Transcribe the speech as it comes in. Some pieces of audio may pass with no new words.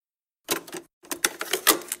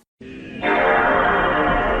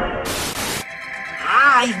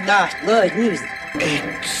I not good music.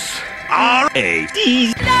 It's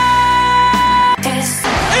R-A-D.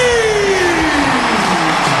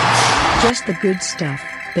 Just the good stuff,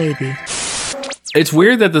 baby. It's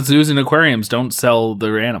weird that the zoos and aquariums don't sell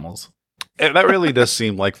their animals. And that really does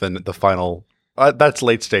seem like the final. That's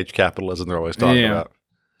late stage capitalism they're always talking about.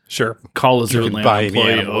 Sure. Call a Zootland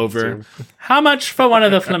employee over. How much for one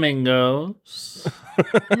of the flamingos?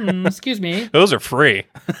 Excuse me. Those are free.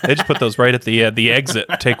 They just put those right at the exit.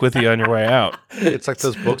 Take with you on your way out. It's like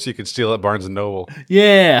those books you can steal at Barnes & Noble.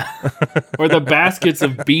 Yeah. Or the baskets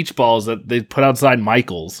of beach balls that they put outside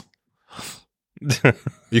Michael's.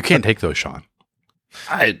 You can't take those, Sean.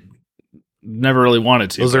 I never really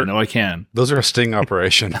wanted to. No, I can. Those are a sting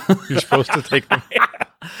operation. You're supposed to take them.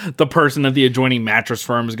 The person at the adjoining mattress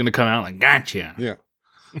firm is going to come out like, gotcha. Yeah.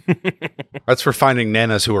 That's for finding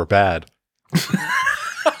nanas who are bad.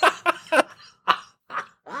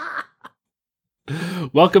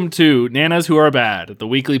 Welcome to Nanas Who Are Bad, the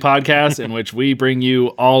weekly podcast in which we bring you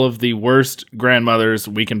all of the worst grandmothers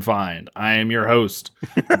we can find. I am your host,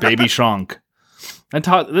 Baby Gronk. And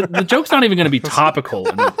the joke's not even going to be topical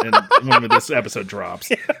when this episode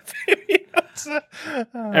drops. Yeah,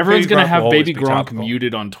 everyone's going to have Baby Gronk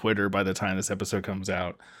muted on Twitter by the time this episode comes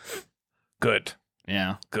out. Good.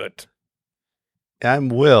 Yeah. Good. I'm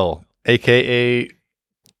Will, a.k.a.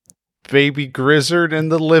 Baby Grizzard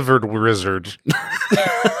and the Livered Wizard.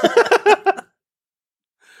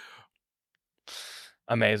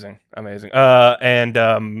 Amazing. And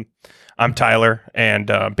I'm Tyler, and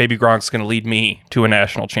Baby Gronk's going to lead me to a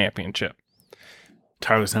national championship.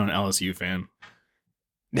 Tyler's now an LSU fan.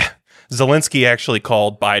 Zelensky actually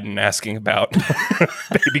called Biden asking about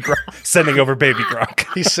Baby Gronk, sending over Baby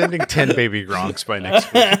Gronk. He's sending 10 Baby Gronks by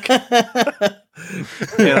next week.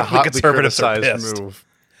 In a hotly criticized move.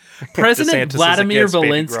 President Vladimir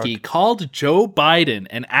Zelensky called Joe Biden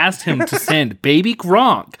and asked him to send Baby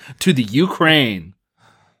Gronk to the Ukraine.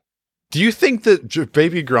 Do you think that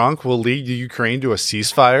Baby Gronk will lead Ukraine to a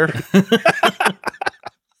ceasefire?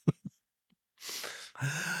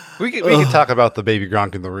 We can talk about the Baby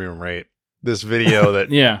Gronk in the room, right? This video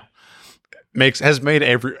that has made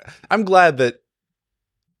every. I'm glad that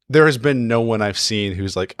there has been no one I've seen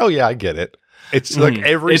who's like, oh yeah, I get it. It's like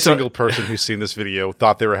every single person who's seen this video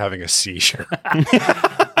thought they were having a seizure.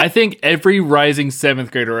 I think every rising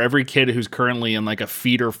 7th grader, or every kid who's currently in like a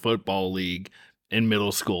feeder football league in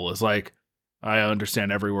middle school is like, I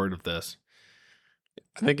understand every word of this.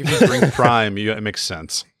 I think if you bring Prime, it makes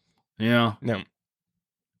sense. Yeah. No.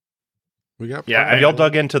 Have y'all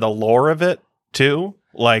dug into the lore of it too?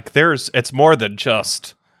 Like, it's more than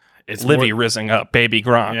just Livy rizzing up Baby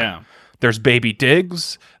Gronk. Yeah. There's Baby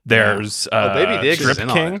Diggs. There's Baby Diggs Strip is in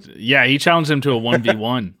King. on it. Yeah, he challenged him to a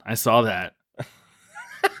 1v1. I saw that.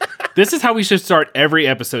 This is how we should start every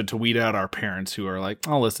episode to weed out our parents who are like,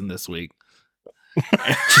 I'll listen this week.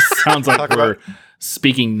 It just sounds like we're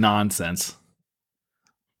speaking nonsense.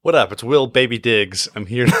 What up? It's Will Baby Diggs. I'm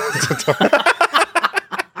here to talk.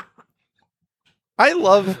 I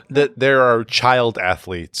love that there are child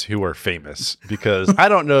athletes who are famous because I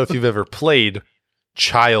don't know if you've ever played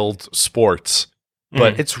child sports,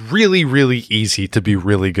 but it's really, really easy to be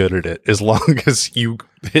really good at it as long as you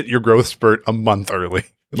hit your growth spurt a month early.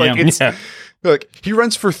 Look, he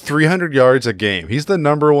runs for 300 yards a game. He's the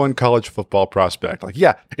 #1 college football prospect. Like,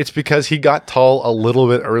 yeah, it's because he got tall a little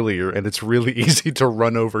bit earlier, and it's really easy to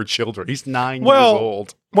run over children. He's 9 years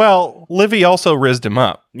old. Well, Livy also rizzed him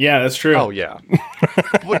up. Yeah, that's true. Oh, yeah.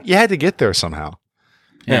 But you had to get there somehow.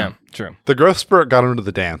 Yeah, true. The growth spurt got him to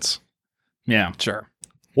the dance. Yeah, sure.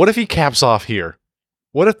 What if he caps off here?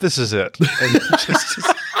 What if this is it? And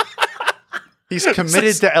he's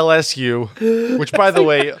committed to LSU, which, by the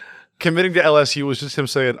way, committing to LSU was just him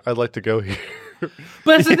saying, I'd like to go here. But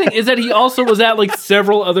that's the thing, is that he also was at like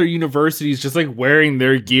several other universities just like wearing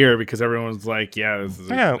their gear because everyone's like, yeah, this is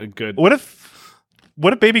a good... What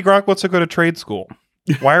if Baby Gronk wants to go to trade school?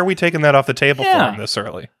 Why are we taking that off the table for him this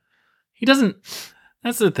early? He doesn't...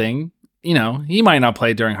 That's the thing. You know, he might not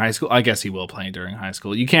play during high school. I guess he will play during high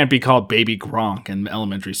school. You can't be called Baby Gronk in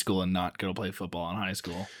elementary school and not go play football in high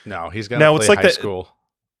school. No, he's going to play high school.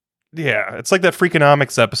 Yeah, it's like that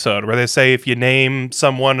Freakonomics episode where they say if you name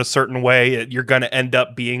someone a certain way, you're going to end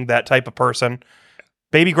up being that type of person.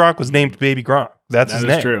 Baby Gronk was named Baby Gronk. That's his name.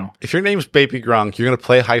 That's true. If your name's Baby Gronk, you're going to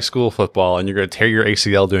play high school football and you're going to tear your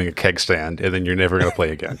ACL doing a keg stand, and then you're never going to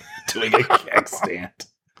play again. Doing a keg stand.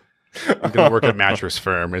 I'm going to work at Mattress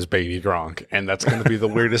Firm as Baby Gronk, and that's going to be the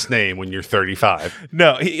weirdest name when you're 35.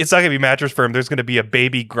 No, it's not going to be Mattress Firm. There's going to be a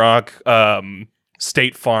Baby Gronk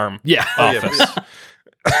State Farm office.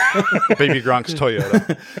 Baby Gronk's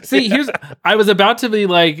Toyota. See, I was about to be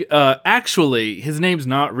like, actually, his name's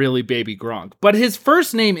not really Baby Gronk, but his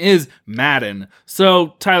first name is Madden.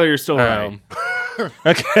 So, Tyler, you're still right.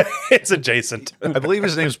 Okay, it's adjacent. I believe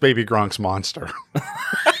his name's Baby Gronk's Monster.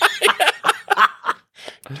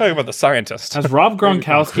 Talking about the scientist. Has Rob Gronk's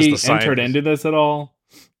Gronkowski the scientist. entered into this at all?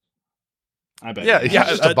 I bet. Yeah, he's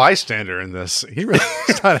just a bystander in this. He really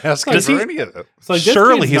is not asking for any of it. So like, this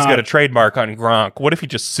Surely kid's he's not- got a trademark on Gronk. What if he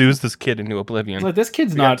just sues this kid into oblivion? Like, this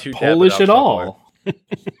kid's We got not 2 Tap It Polish Ups at up all.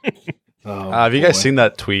 Have you guys seen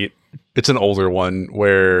that tweet? It's an older one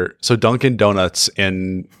where Dunkin' Donuts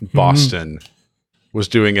in Boston was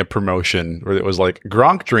doing a promotion where it was like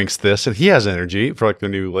Gronk drinks this and he has energy for like the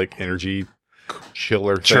new like energy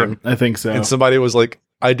chiller thing. Sure. I think so. And somebody was like,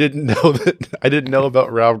 I didn't know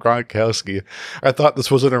about Rob Gronkowski. I thought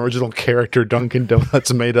this was an original character Dunkin'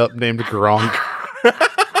 Donuts made up named Gronk.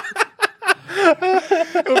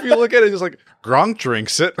 If you look at it, it's like Gronk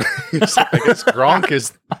drinks it. It's like, I guess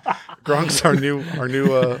Gronk's our new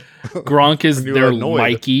Gronk is our new their annoyed.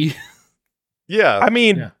 Mikey. Yeah. I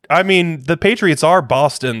mean, the Patriots are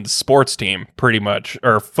Boston's sports team, pretty much,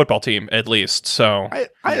 or football team at least. So I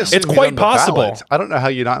assume it's he's quite on the possible. ballot. I don't know how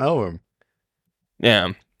you not know him. yeah,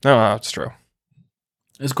 no, that's true.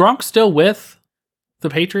 Is Gronk still with the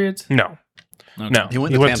Patriots? No, Okay. no, He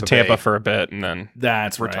went he to went to Tampa Tampa Bay. for a bit and then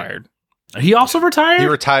That's right. retired. He also retired? He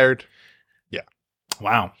retired.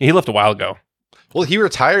 Wow. He left a while ago. Well, he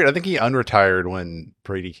retired. I think he unretired when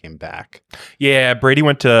Brady came back. Yeah, Brady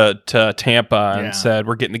went to Tampa and Yeah. said,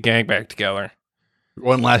 "We're getting the gang back together."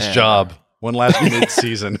 One last Yeah. job. One last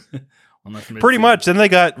mid-season. Pretty much. Then they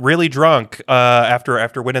got really drunk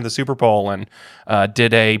after winning the Super Bowl and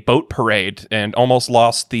did a boat parade and almost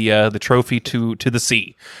lost the trophy to the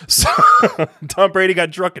sea. So Tom Brady got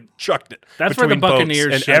drunk and chucked it. That's where the between boats,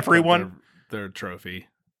 Buccaneers and should put everyone. their trophy.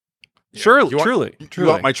 Truly. You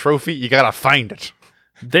want my trophy? You gotta find it.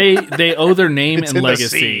 They owe their name It's and in the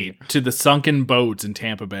legacy sea. to the sunken boats in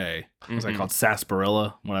Tampa Bay. What's that Mhm. called?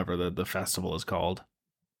 Sarsaparilla, whatever the festival is called.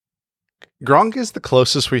 Gronk is the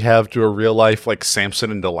closest we have to a real life like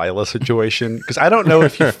Samson and Delilah situation because I don't know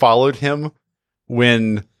if you followed him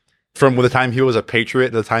from the time he was a Patriot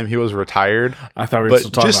to the time he was retired. I thought we were But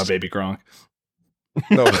still talking just- about Baby Gronk.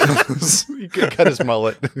 No, he cut his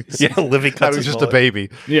mullet. Yeah, Livy He cuts was his just mullet. a baby.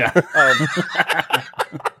 Yeah.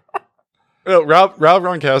 No, Rob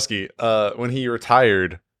Gronkowski, when he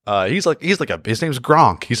retired, his name's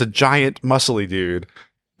Gronk. He's a giant, muscly dude.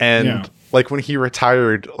 And Yeah. like when he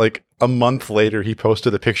retired, like a month later, he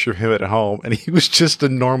posted a picture of him at home, and he was just a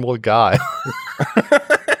normal guy.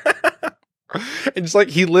 It's like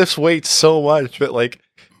he lifts weights so much, but like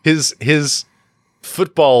his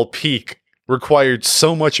football peak required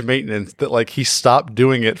so much maintenance that like he stopped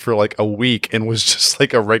doing it for like a week and was just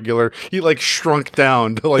like a regular. He like shrunk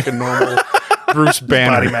down to like a normal Bruce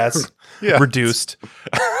Banner Body mass Yeah. reduced.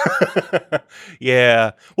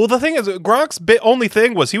 Yeah. Well, the thing is, Gronk's only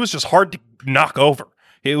thing was he was just hard to knock over.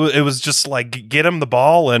 It was just like get him the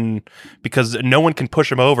ball, and because no one can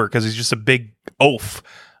push him over because he's just a big oaf.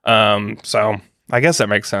 So I guess that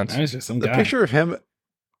makes sense. That was just some The guy. picture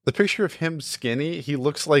of him skinny, he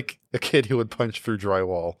looks like a kid who would punch through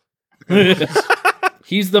drywall.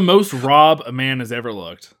 He's the most Rob a man has ever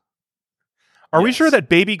looked. Are we Yes. sure that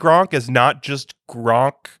Baby Gronk is not just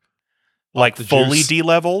Gronk, like the fully juice.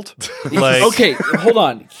 de-leveled? Like, Okay, hold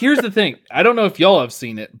on. Here's the thing. I don't know if y'all have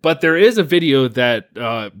seen it, but there is a video that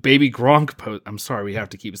Baby Gronk I'm sorry, we have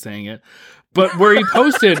to keep saying it. But where he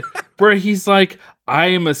posted, where he's like, I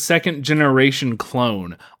am a second generation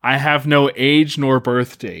clone. I have no age nor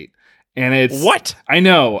birth date. And it's what? I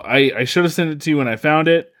know. I should have sent it to you when I found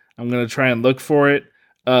it. I'm gonna try and look for it.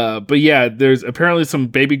 But yeah, there's apparently some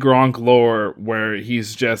Baby Gronk lore where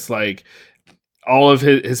he's just like all of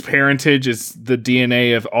his parentage is the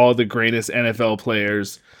DNA of all the greatest NFL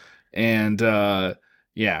players. And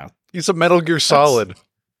yeah, He's a Metal Gear Solid.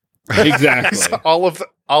 exactly.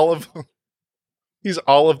 He's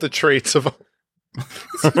all of the traits of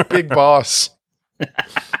he's a big boss.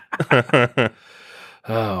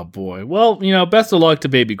 Oh boy. Well, best of luck to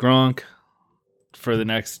Baby Gronk for the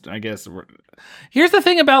next, I guess. Here's the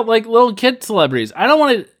thing about like little kid celebrities. I don't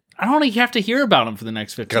want to have to hear about them for the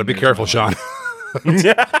next 15 Gotta be minutes careful, of my life.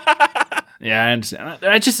 Sean. Yeah, I understand.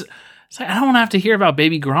 It's like, I don't want to have to hear about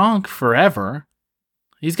Baby Gronk forever.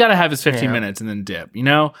 He's got to have his 15 minutes and then dip,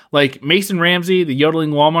 Like Mason Ramsey, the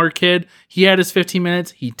yodeling Walmart kid, he had his 15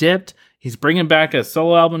 minutes, he dipped. He's bringing back a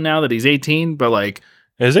solo album now that he's 18, but like,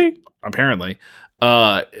 Is he? apparently.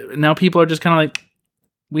 Now people are just kind of like,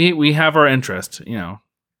 we have our interest,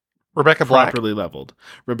 Rebecca Black. properly leveled.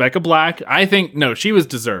 Rebecca Black, I think, no, she was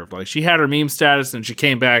deserved. Like, she had her meme status and she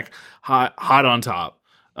came back hot on top.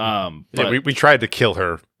 But We tried to kill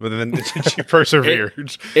her, but then she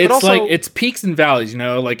persevered. it's also, like, it's peaks and valleys, you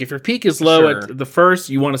know? Like, if your peak is low Sure. at the first,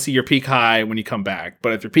 you want to see your peak high when you come back.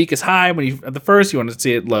 But if your peak is high at the first, you want to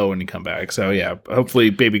see it low when you come back. So, yeah, hopefully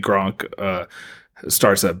Baby Gronk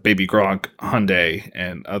starts a Baby Gronk Hyundai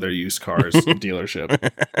and other used cars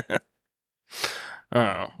dealership.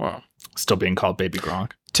 Oh, well. Still being called Baby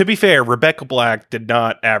Gronk. To be fair, Rebecca Black did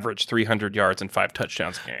not average 300 yards and 5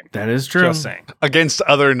 touchdowns a game. That is true. Just saying. against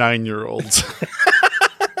other 9-year-olds.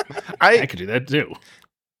 I could do that too.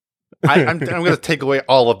 I'm going to take away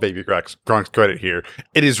all of Baby Gronk's credit here.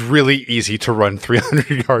 It is really easy to run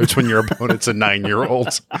 300 yards when your opponent's a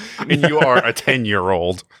 9-year-old and you are a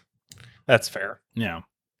 10-year-old. That's fair. Yeah.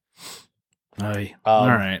 All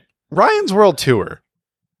right. Ryan's World Tour.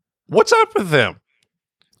 What's up with them?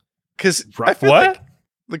 Because I feel What? like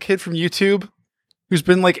the kid from YouTube who's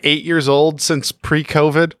been like 8 years old since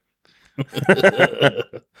pre-COVID.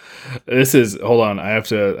 This is, hold on, I have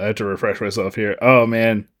to refresh myself here. Oh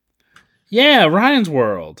man. Yeah, Ryan's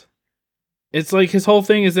World. It's like his whole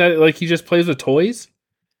thing is that like he just plays with toys.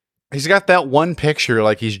 He's got that one picture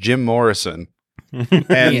like he's Jim Morrison.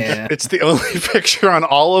 And Yeah. it's the only picture on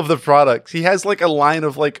all of the products. He has like a line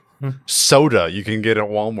of like soda you can get at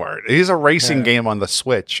Walmart. He's a racing game on the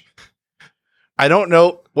Switch. I don't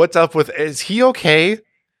know what's up with. Is he okay?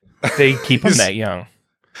 They keep him that young.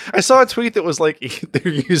 I saw a tweet that was like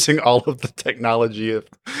they're using all of the technology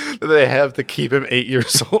that they have to keep him 8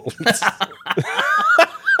 years old.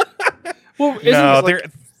 Well, No,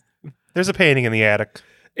 there's a painting in the attic.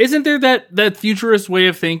 isn't there that futurist way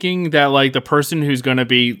of thinking that like the person who's going to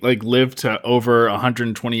be like live to over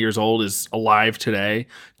 120 years old is alive today?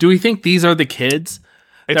 Do we think these are the kids?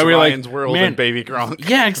 It's that we're like, Ryan's World man, and Baby Gronk.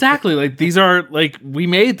 Yeah, exactly. Like these are like we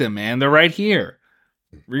made them, man. They're right here.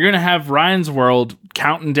 We're gonna have Ryan's World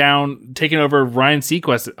counting down, taking over Ryan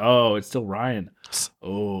Sequest. Oh, it's still Ryan.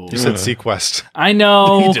 Oh, You said Sequest. I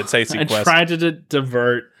know. You did say I Sequest. tried to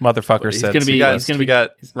divert. Motherfucker He's said gonna be- Sequest. he's gonna We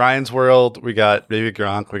got Ryan's World. We got Baby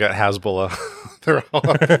Gronk. We got Hasbulla. They're all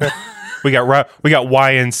We got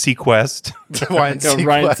YN Sequest. Ryan Go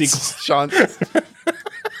Ryan Sequest. Sean,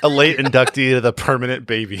 a late inductee to the permanent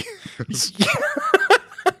baby.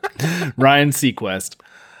 Ryan Sequest.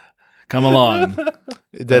 Come along.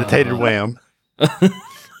 Dedicated wham.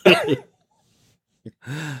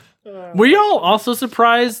 Were y'all also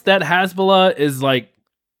surprised that Hasbulla is like?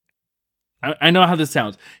 I know how this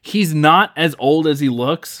sounds. He's not as old as he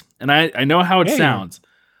looks, and I know how it Yeah, sounds.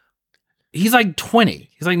 He's like 20.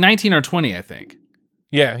 He's like 19 or 20, I think.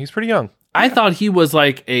 Yeah, he's pretty young. I thought he was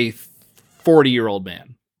like a 40-year-old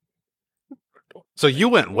man. So you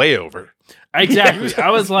went way over. Exactly. I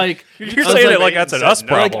was like, You're I was saying like- it like that's an us like,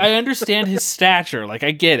 problem. like I understand his stature. Like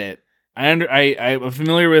I get it. I'm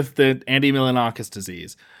familiar with the Andy Milonakis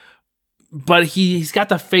disease. But he's got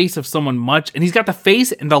the face of someone much, and he's got the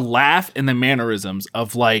face and the laugh and the mannerisms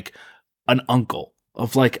of like an uncle,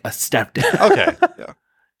 of like a stepdad. Okay. Yeah.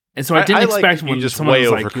 And so I didn't expect like when you just someone way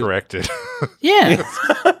was like, overcorrected. yeah.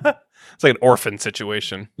 It's like an orphan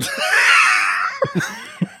situation.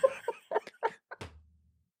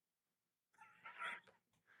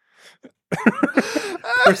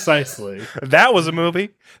 Precisely. That was a movie.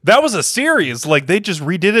 That was a series. Like they just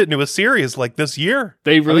redid it into a series like this year.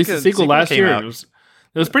 They released a a sequel sequel last came year. out.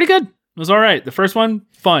 It was pretty good. It was all right. The first one,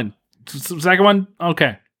 fun. Second one,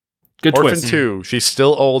 okay. Good Orphan twist. 2. She's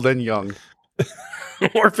still old and young.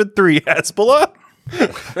 Orphan 3 Hasbulla.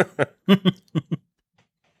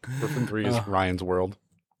 Orphan 3 is Ryan's World.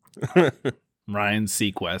 Ryan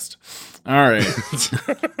Sequest. All right.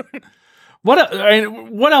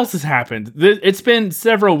 What else has happened? It's been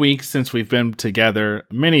several weeks since we've been together.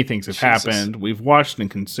 Many things have happened. We've watched and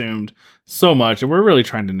consumed so much, and we're really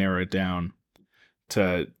trying to narrow it down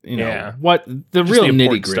to what the Just real the important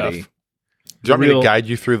nitty gritty. stuff. Do you want me to guide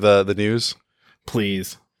you through the news?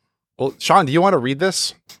 Please, Well, Sean, do you want to read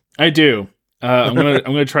this? I do. I'm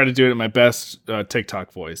gonna try to do it in my best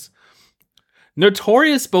TikTok voice.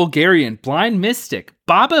 Notorious Bulgarian blind mystic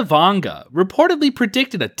Baba Vanga reportedly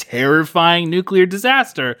predicted a terrifying nuclear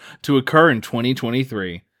disaster to occur in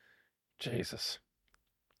 2023. Jesus.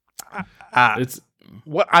 It's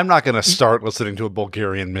What? I'm not going to start listening to a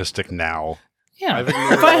Bulgarian mystic now. yeah. I've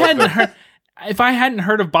ignored If I hadn't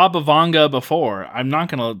heard of Baba Vanga before, I'm not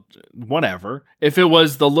gonna whatever. If it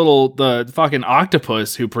was the fucking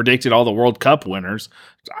octopus who predicted all the World Cup winners,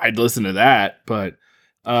 I'd listen to that. But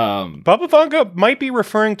Baba Vanga might be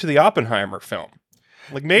referring to the Oppenheimer film.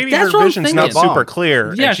 Like maybe That's her what I'm vision's not thinking. super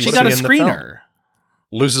clear. yeah, and she's she got a seeing the film. screener.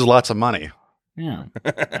 loses lots of money. Yeah,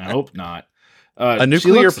 I hope not. A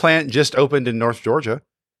nuclear plant just opened in North Georgia,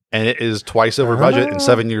 and it is twice over budget and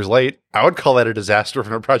 7 years late. I would call that a disaster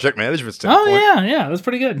from a project management standpoint. Oh, yeah, that's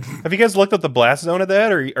pretty good. Have you guys looked at the blast zone of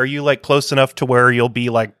that, or are you like close enough to where you'll be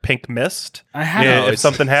like pink mist? I haven't. If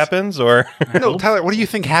something happens, or No, Tyler, what do you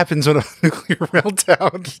think happens when a nuclear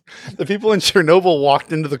meltdown? The people in Chernobyl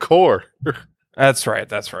walked into the core. That's right.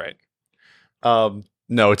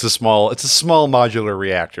 No, it's a small modular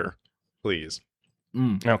reactor. Please.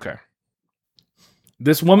 Okay.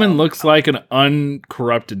 This woman looks like an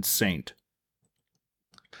uncorrupted saint.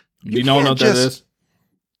 Do you know what that is?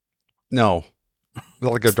 No. Is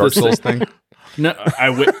that like a Dark Souls thing? No,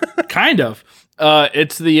 kind of.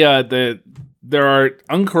 It's there are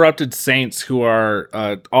uncorrupted saints who are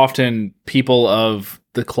often people of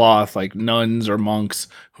the cloth, like nuns or monks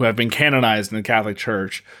who have been canonized in the Catholic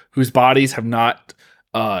Church, whose bodies have not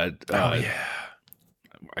I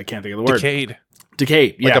can't think of the word.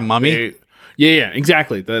 Decayed. Like a mummy? Yeah,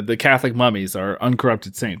 exactly. The Catholic mummies are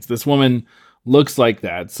uncorrupted saints. This woman looks like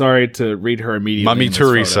that. Sorry to read her immediately. Mummy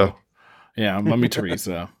Teresa. Photo. Yeah, Mummy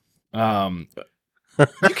Teresa.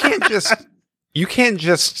 You can't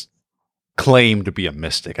just claim to be a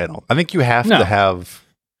mystic. I think you have to have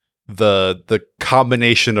the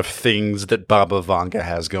combination of things that Baba Vanga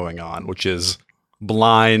has going on, which is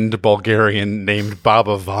blind Bulgarian named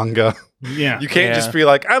Baba Vanga. Yeah. You can't just be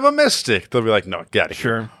like, I'm a mystic. They'll be like, no, get out of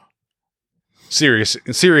here.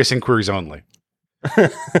 Serious inquiries only.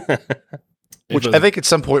 Which I think at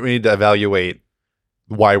some point we need to evaluate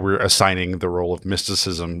why we're assigning the role of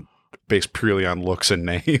mysticism based purely on looks and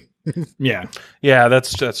name. Yeah,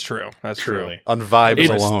 that's true. That's true. On vibes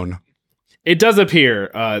alone. It does appear.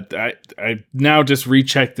 I now just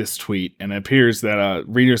rechecked this tweet, and it appears that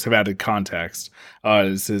readers have added context.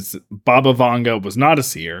 It says Baba Vanga was not a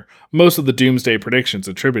seer. Most of the doomsday predictions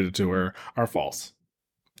attributed to her are false.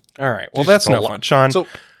 All right. Well, that's no fun, Sean. So,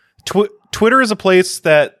 Twitter is a place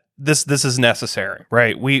that this is necessary,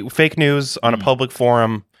 right? Fake news on a public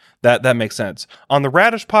forum that makes sense. On the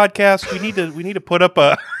Radish podcast, we need to put up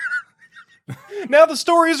a. Now the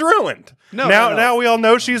story is ruined. Now we all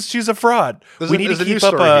know she's a fraud. We need to keep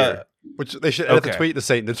up a. Which they should edit the tweet to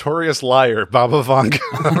say "Notorious liar, Baba Vanga."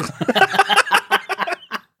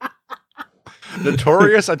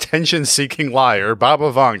 Notorious attention-seeking liar,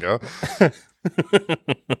 Baba Vanga.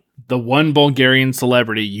 The one Bulgarian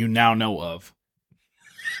celebrity you now know of.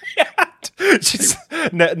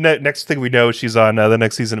 Next thing we know, she's on the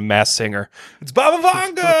next season of Masked Singer. It's Baba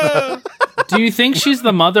Vanga. Do you think she's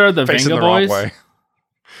the mother of the Venga Boys? Way.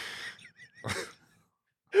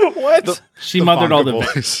 What? She mothered all the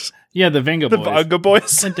boys. Yeah, the Venga Boys. The Vanga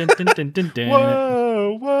Boys. Dun, dun, dun, dun, dun, dun.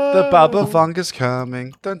 Whoa. The Baba Vanga's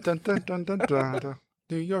coming. Dun, dun, dun, dun, dun, dun, dun.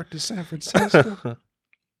 New York to San Francisco.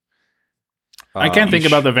 I can't think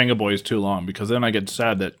about the Venga Boys too long because then I get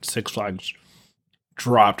sad that Six Flags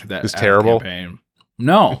dropped that ad terrible campaign.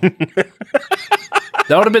 No. That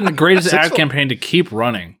would have been the greatest ad campaign to keep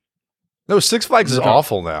running. No, Six Flags is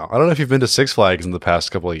awful now. I don't know if you've been to Six Flags in the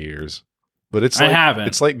past couple of years, but I haven't.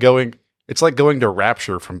 It's like going to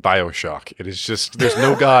Rapture from BioShock. It is just there's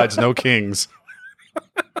no gods, no kings.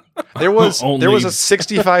 There was a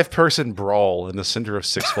 65-person brawl in the center of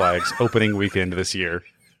Six Flags opening weekend this year.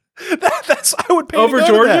 That's I would pay over to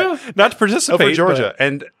Georgia, not to participate. Over Georgia,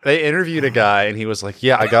 and they interviewed a guy, and he was like,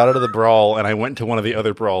 "Yeah, I got out of the brawl, and I went to one of the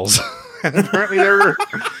other brawls." And apparently, there were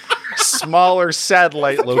smaller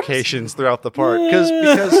satellite locations throughout the park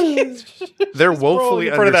because they're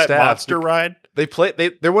woefully understaffed. That monster ride.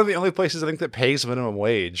 They're one of the only places I think that pays minimum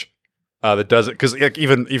wage. That doesn't because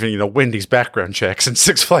even Wendy's background checks and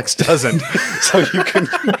Six Flags doesn't, so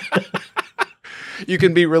you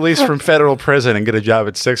can be released from federal prison and get a job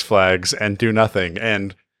at Six Flags and do nothing.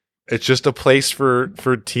 And it's just a place for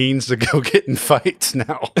teens to go get in fights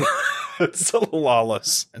now. It's so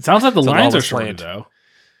lawless. It sounds like the lines are shorter, though.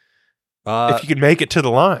 If you could make it to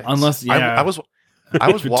the lines. Unless, yeah. I was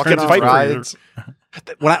walking on rides.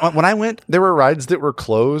 When I went, there were rides that were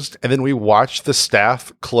closed, and then we watched the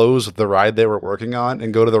staff close the ride they were working on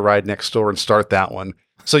and go to the ride next door and start that one.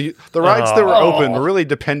 So the rides that were open were really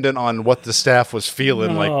dependent on what the staff was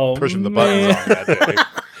feeling like pushing the buttons on that day.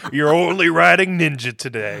 You're only riding Ninja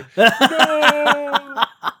today.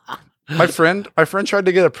 My friend tried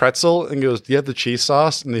to get a pretzel and goes, "Do you have the cheese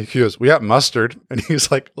sauce?" And he goes, "We got mustard." And he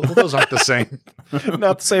was like, "Well, those aren't the same."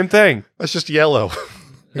 Not the same thing. That's just yellow.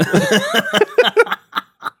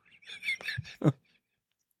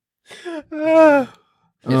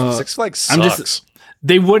 Six Flags sucks.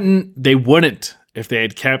 They wouldn't if they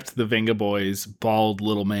had kept the Venga Boys bald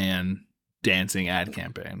little man dancing ad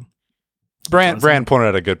campaign. Brand pointed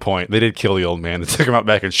out a good point. They did kill the old man. They took him out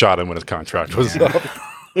back and shot him when his contract was up.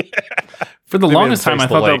 For the They made longest him time,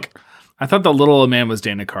 face I thought the little man was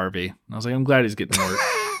Dana Carvey. I was like, I'm glad he's getting work.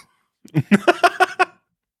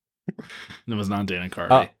 It was not Dana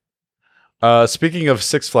Carvey. Speaking of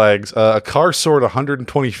Six Flags, a car soared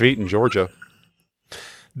 120 feet in Georgia.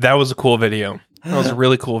 That was a cool video. That was a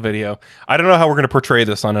really cool video. I don't know how we're going to portray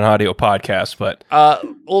this on an audio podcast, but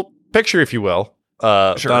Well, picture, if you will,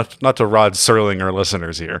 Sure. not to Rod Serling our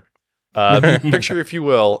listeners here. Picture, if you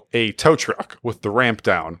will, a tow truck with the ramp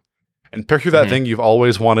down. And picture that thing you've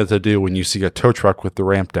always wanted to do when you see a tow truck with the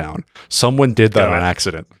ramp down. Someone did that on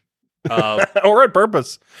accident. or on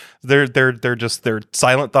purpose. Their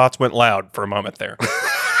silent thoughts went loud for a moment there.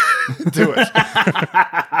 Do it.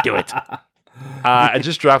 Do it. I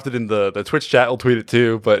just dropped it in the Twitch chat. We'll tweet it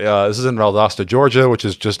too. But this is in Valdosta, Georgia, which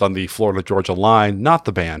is just on the Florida-Georgia line, not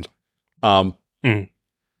the band.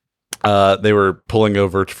 They were pulling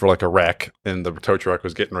over for like a wreck, and the tow truck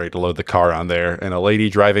was getting ready to load the car on there. And a lady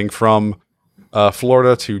driving from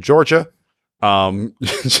Florida to Georgia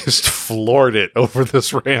just floored it over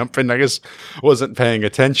this ramp, and I guess wasn't paying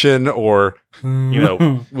attention, or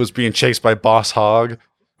was being chased by Boss Hog,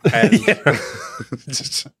 and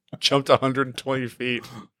just jumped 120 feet.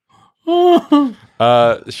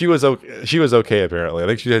 She was okay apparently. I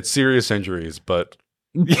think she had serious injuries, but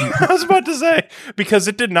I was about to say, because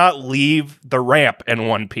it did not leave the ramp in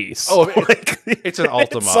one piece. Oh, it's an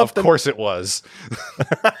Altima. Of course it was.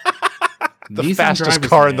 The Nissan fastest drivers,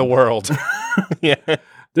 car man. in the world. Yeah.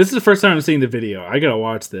 This is the first time I'm seeing the video. I gotta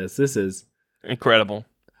watch this. This is Incredible.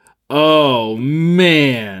 oh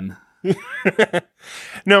man.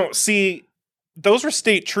 No, see, those were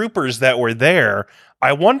state troopers that were there.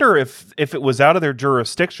 I wonder if it was out of their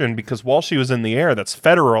jurisdiction, because while she was in the air, that's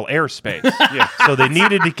federal airspace. Yeah. So they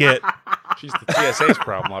needed to get... She's the TSA's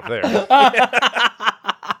problem up there.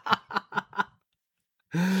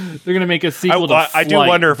 They're gonna make a sequel to I do Flight,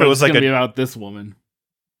 wonder if but it was it's like gonna a- be about this woman.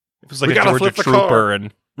 It was like We a gotta Georgia flip the car. trooper,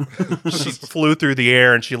 and she flew through the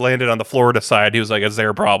air, and she landed on the Florida side. He was like, it's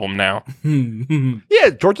their problem now. Yeah,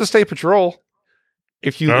 Georgia State Patrol.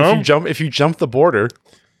 If you jump the border,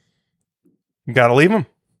 You gotta leave them.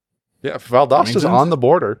 yeah, Valdosta's on the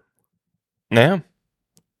border. Yeah.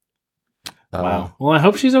 Wow. Well, I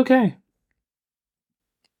hope she's okay.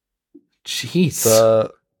 Jeez.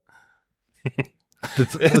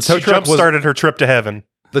 The tow She truck was started her trip to heaven.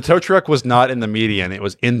 the tow truck was not in the median; it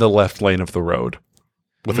was in the left lane of the road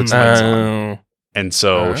with its lights on, and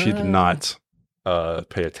so she did not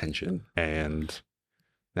pay attention. And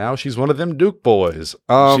now she's one of them Duke boys.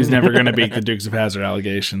 She's never gonna beat the Dukes of Hazzard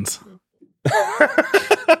allegations.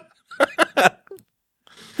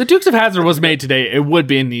 The Dukes of Hazzard was made today. It would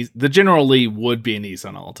be the General Lee would be a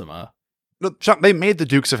Nissan Altima. No, they made the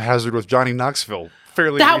Dukes of Hazzard with Johnny Knoxville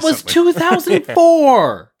fairly That was recently.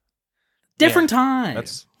 2004. Different time.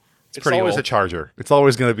 It's pretty always old. a Charger. It's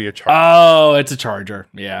always going to be a Charger. Oh, it's a Charger.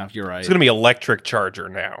 Yeah, you're right. It's going to be electric Charger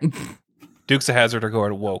now. Dukes of Hazzard are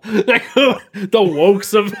going woke. The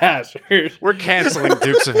Wokes of Hazzard. We're canceling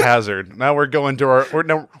Dukes of Hazzard. Now we're going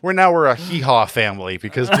to we're a hee-haw family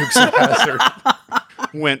because Dukes of Hazzard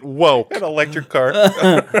went woke. An electric car.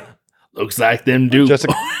 Looks like them Dukes.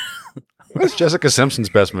 That's Jessica Simpson's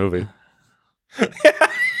best movie.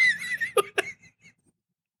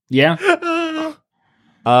 Yeah,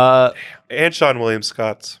 And Sean William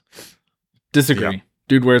Scott's. disagree. Yeah.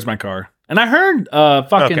 Dude, where's my car? And I heard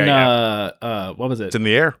fucking Okay, what was it? It's in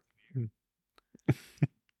the air.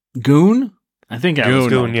 Goon? I think I was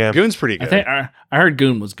Goon, yeah. Goon's pretty I good. think I heard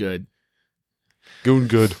Goon was good. Goon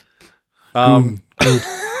good.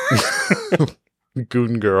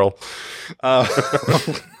 Goon girl. I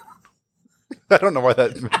don't know why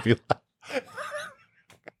that made me laugh.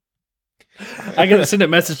 I gotta send a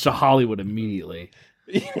message to Hollywood immediately.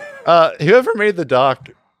 Whoever made the doc,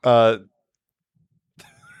 I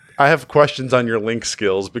have questions on your link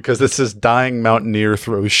skills because it says dying mountaineer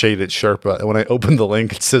throws shade at Sherpa. And when I open the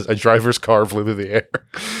link, it says a driver's car flew through the air.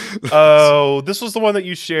 Oh, this was the one that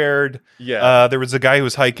you shared. Yeah. There was a guy who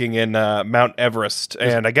was hiking in Mount Everest,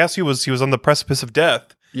 and I guess he was on the precipice of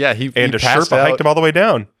death. Yeah, he And a passed Sherpa out. hiked him all the way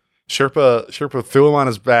down. Sherpa threw him on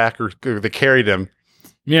his back, or they carried him.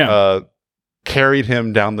 Yeah. Carried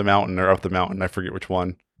him down the mountain or up the mountain. I forget which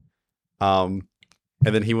one.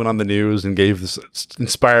 And then he went on the news and gave this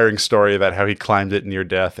inspiring story about how he climbed it near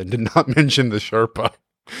death and did not mention the Sherpa.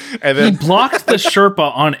 And He then blocked the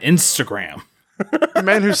Sherpa on Instagram. the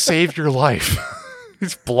man who saved your life,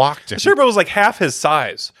 he's blocked him. Sherpa was like half his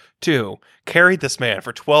size, too. Carried this man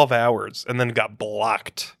for 12 hours and then got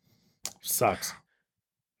blocked. Sucks.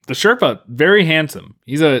 The Sherpa, very handsome.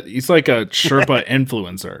 He's like a Sherpa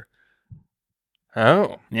influencer.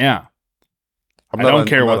 Oh. Yeah. I don't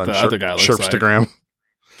care what the other guy looks like. Sherpstagram.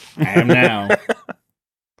 I am now.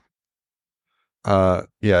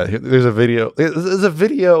 Yeah, there's a video. There's a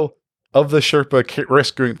video of the Sherpa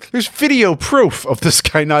rescuing. There's video proof of this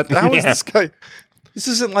guy not. How is this guy? This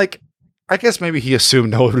isn't like. I guess maybe he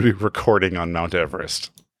assumed no one would be recording on Mount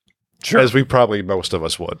Everest. Sure. As we probably most of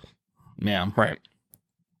us would. Yeah. Right.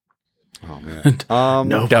 Oh man.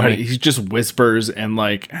 Nobody. He just whispers and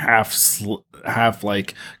like half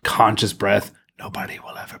like conscious breath. Nobody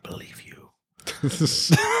will ever believe you.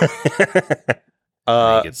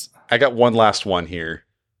 I got one last one here.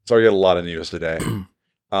 Sorry, I got a lot of news today.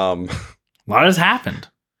 A lot has happened.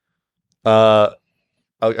 A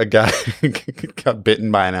guy got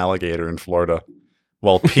bitten by an alligator in Florida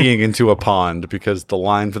while peeing into a pond because the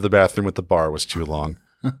line for the bathroom at the bar was too long.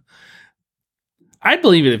 I'd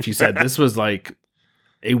believe it if you said this was like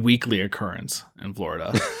a weekly occurrence in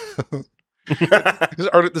Florida.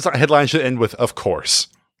 This headline should end with, "Of course."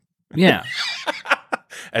 Yeah.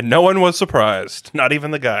 And no one was surprised. Not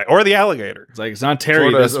even the guy. Or the alligator. It's like, it's not Terry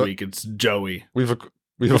Florida this week, it's Joey. We've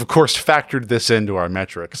of course factored this into our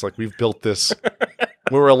metrics. Like we've built this.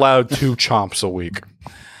 We're allowed 2 chomps a week.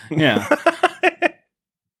 Yeah.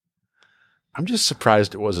 I'm just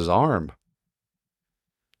surprised it was his arm.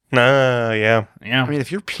 Yeah. Yeah. I mean,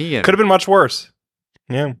 if you're peeing, Could have been much worse.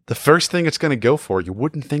 Yeah. the first thing it's going to go for, you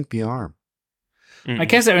wouldn't think the arm. I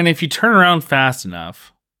guess, I mean, if you turn around fast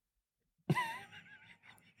enough.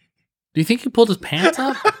 Do you think he pulled his pants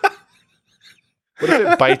up? What if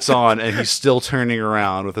it bites on and he's still turning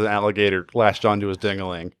around with an alligator lashed onto his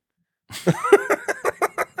ding-a-ling?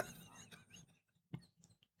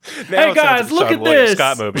 Hey guys, look at this!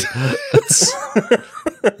 Scott movie.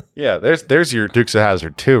 Yeah, there's your Dukes of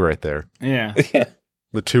Hazzard 2 right there. Yeah.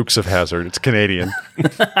 The Dukes of Hazzard. It's Canadian.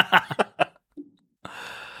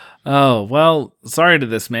 Oh, well, sorry to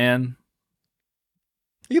this man.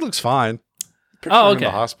 He looks fine. Picture Oh, him okay.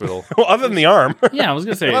 in the hospital. Well, other than the arm. Yeah, I was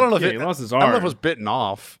going to say, Well, I don't know if he lost his arm. I don't know if it was bitten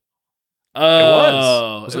off.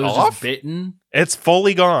 Oh, Was it it was off? just bitten? It's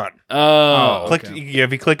fully gone. Oh, Click. okay. Yeah,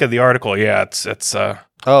 if you click on the article, yeah, it's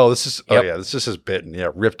Oh, this is. Yep. Oh, yeah. This just says bitten. Yeah,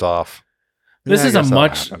 ripped off. This Yeah, I is a guess that'll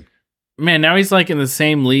much... happen. Man, now he's like in the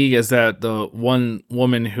same league as the one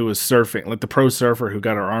woman who was surfing, like the pro surfer who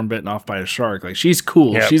got her arm bitten off by a shark. Like, she's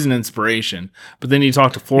cool. Yep. She's an inspiration. But then you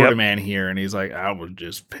talk to Florida Yep. man here, and he's like, I was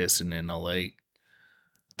just pissing in a lake.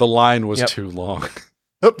 The line was Yep. too long.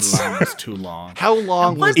 The Oops. line was too long. How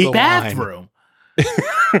long was What the line? bathroom?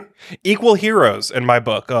 equal heroes in my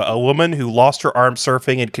book. A woman who lost her arm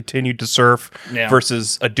surfing and continued to surf Yeah.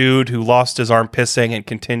 versus a dude who lost his arm pissing and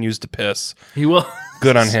continues to piss. He will.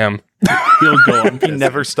 Good on him. He'll go on. He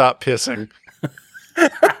never stopped pissing.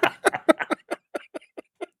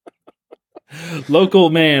 Local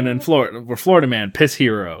man in Florida, Florida man, piss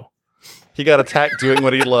hero. He got attacked doing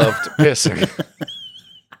what he loved, pissing.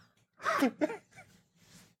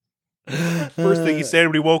 First thing he said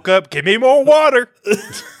when he woke up, give me more water.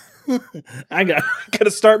 I got.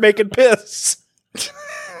 Gotta start making piss.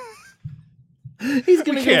 He's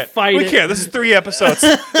gonna go fight We it. can't. This is 3 episodes.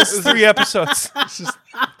 This is 3 episodes.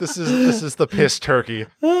 This is the piss turkey.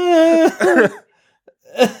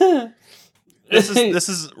 This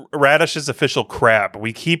is Radish's official crap.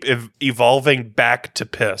 We keep evolving back to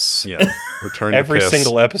piss. Yeah, return Every to piss.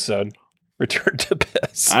 single episode. Return to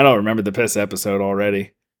piss. I don't remember the piss episode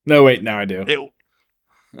already. No, wait, now I do.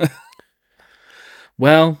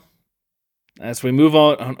 Well, as we move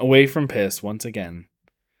on away from piss once again,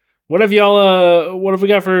 what have we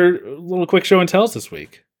got for little quick show and tells this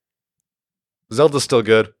week? Zelda's still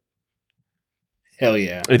good. Hell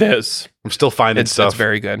yeah. It is. I'm still finding It's stuff.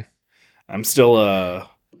 very good. I'm still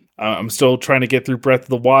trying to get through Breath of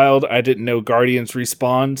the Wild. I didn't know Guardians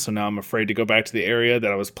respawn, so now I'm afraid to go back to the area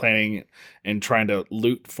that I was planning and trying to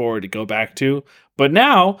loot for to go back to. But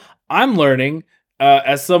now I'm learning,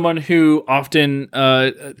 as someone who often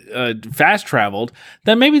fast traveled,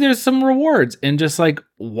 that maybe there's some rewards in just like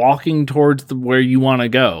walking towards where you want to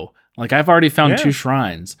go. Like, I've already found 2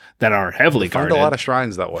 shrines that are heavily You find guarded. a lot of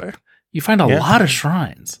shrines that way. You find a lot of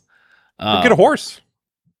shrines. Get a horse.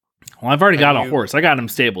 Well, I've already got a horse. I got him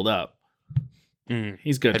stabled up. Mm.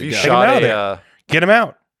 He's good Have to you go. shot Take him a? out Get him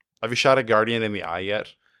out. Have you shot a guardian in the eye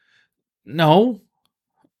yet? No,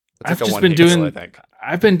 It's I've like a just one been hit doing. kill, I think.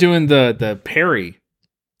 I've been doing the parry,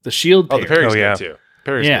 the shield Oh, parry. the parry's Oh, yeah. good too.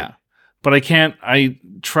 Parry's yeah, good. but I can't. I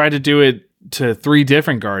tried to do it to 3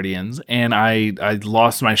 different guardians, and I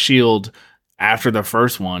lost my shield after the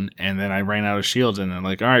first one, and then I ran out of shields, and I'm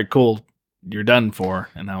like, all right, cool, you're done for,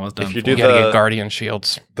 and I was done. If you for. do You gotta get guardian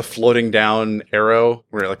shields. The floating down arrow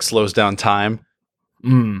where it like slows down time.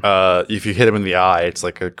 If you hit him in the eye, it's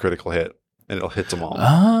like a critical hit, and it'll hit them all.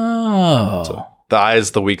 Oh, So the eye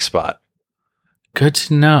is the weak spot. good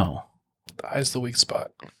to know. The eye's the weak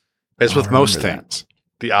spot. It's with I'll most remember things.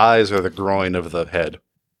 The eyes are the groin of the head.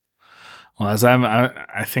 Well,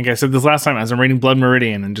 I think I said this last time, as I'm reading Blood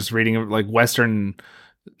Meridian and just reading like Western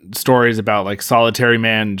stories about like solitary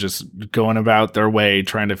man just going about their way,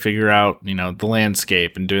 trying to figure out, the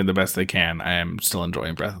landscape and doing the best they can. I am still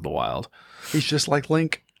enjoying Breath of the Wild. He's just like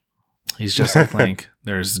Link. He's just like Link.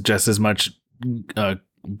 There's just as much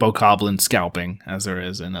bokoblin scalping as there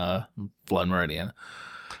is in Blood Meridian.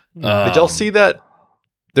 Did y'all see that?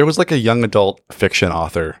 There was like a young adult fiction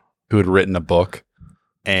author who had written a book,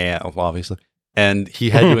 and obviously, and he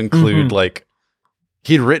had to include like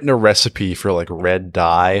he'd written a recipe for like red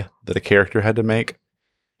dye that a character had to make,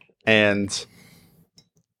 and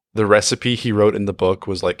the recipe he wrote in the book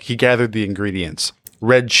was like he gathered the ingredients: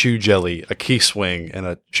 red chew jelly, a key swing, and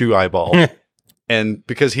a chew eyeball. And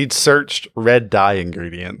because he'd searched red dye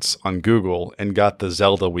ingredients on Google and got the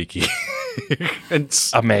Zelda wiki, and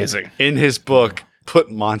Amazing. in his book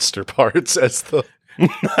put monster parts as the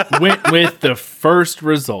Went with the first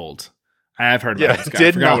result. I have heard about this guy.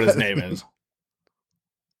 I forgot what his name is.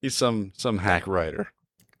 He's some hack writer.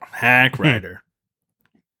 Hack writer.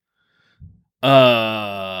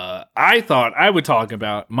 I thought I would talk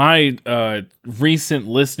about my recent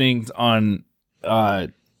listings on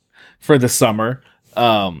for the summer,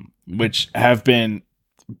 which have been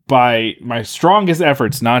by my strongest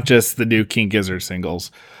efforts, not just the new King Gizzard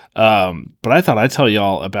singles. But I thought I'd tell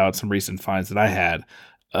y'all about some recent finds that I had.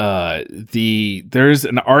 There's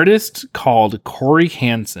an artist called Corey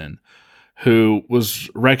Hansen who was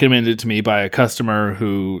recommended to me by a customer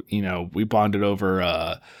who, we bonded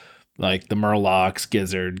over, like the Murlocs,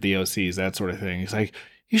 Gizzard, the OCs, that sort of thing. He's like,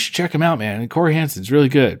 you should check him out, man. And Corey Hansen's really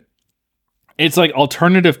good. It's like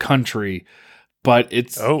alternative country, but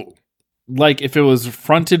it's like if it was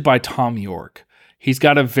fronted by Tom York. He's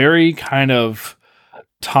got a very kind of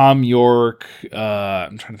Tom York,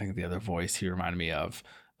 I'm trying to think of the other voice he reminded me of.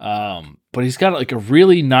 But he's got like a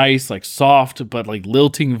really nice, like soft, but like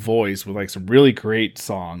lilting voice with like some really great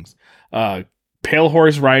songs. Pale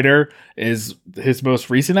Horse Rider is his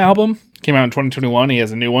most recent album. Came out in 2021. He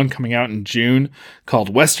has a new one coming out in June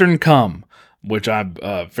called Western Come, which I'm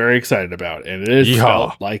very excited about. And it is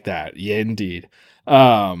spelled like that. Yeah, indeed.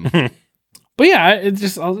 But yeah, it's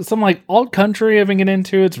just some like alt country I've been getting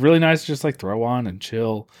into. It's really nice to just like throw on and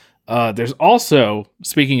chill. There's also,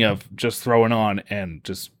 speaking of just throwing on and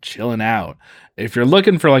just chilling out, if you're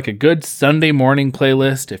looking for like a good Sunday morning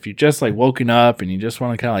playlist, if you just like woken up and you just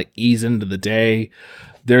want to kind of like ease into the day,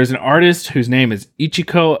 there's an artist whose name is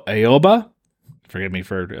Ichiko Aoba. Forgive me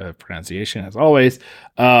for pronunciation as always.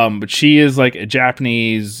 But she is like a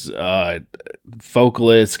Japanese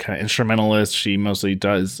vocalist, kind of instrumentalist. She mostly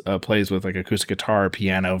does plays with like acoustic guitar,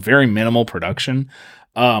 piano, very minimal production.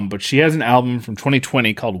 But she has an album from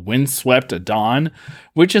 2020 called Windswept at Dawn,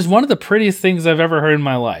 which is one of the prettiest things I've ever heard in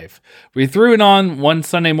my life. We threw it on one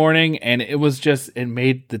Sunday morning and it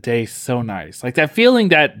made the day so nice. Like that feeling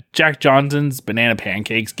that Jack Johnson's Banana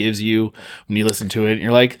Pancakes gives you when you listen to it. And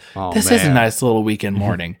you're like, this is a nice little weekend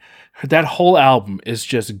morning. That whole album is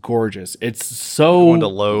just gorgeous. It's so... Going to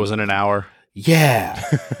Lowe's in an hour. Yeah.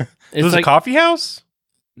 Is it a coffee house?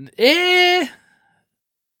 I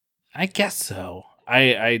guess so.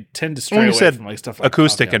 I tend to stray away from like stuff like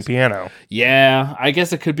acoustic and piano. Yeah, I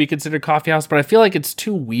guess it could be considered coffee house, but I feel like it's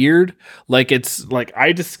too weird. Like it's like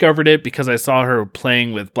I discovered it because I saw her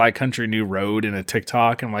playing with Black Country New Road in a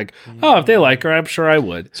TikTok, and I'm like, oh, if they like her, I'm sure I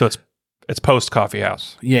would. So it's post coffee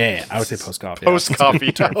house. Yeah, I would say post coffee. Post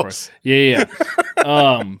coffee house. Yeah.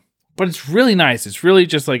 But it's really nice. It's really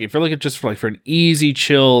just like if you're looking just for an easy,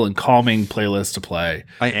 chill, and calming playlist to play.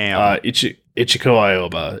 I am. Ichiko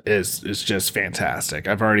Aoba is just fantastic.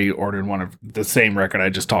 I've already ordered one of the same record I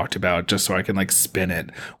just talked about just so I can like spin it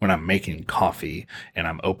when I'm making coffee and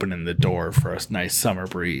I'm opening the door for a nice summer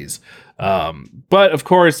breeze. But of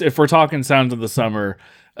course, if we're talking sounds of the summer,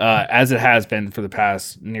 as it has been for the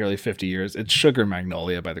past nearly 50 years, it's Sugar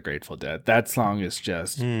Magnolia by the Grateful Dead. That song is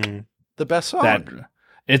just the best song.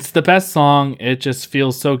 It's the best song. It just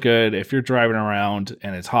feels so good. If you're driving around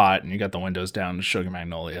and it's hot and you got the windows down to Sugar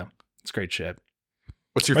Magnolia, it's great shit.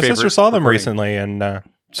 What's your my favorite? My sister saw them recently, and my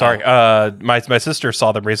sister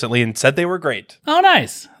saw them recently and said they were great. Oh,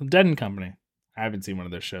 nice. Dead and Company. I haven't seen one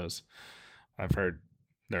of their shows. I've heard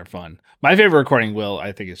they're fun. My favorite recording,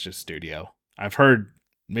 I think it's just studio. I've heard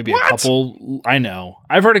maybe a couple. I know.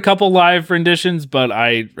 I've heard a couple live renditions, but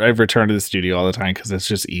I've returned to the studio all the time because it's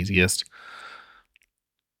just easiest.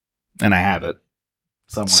 And I have it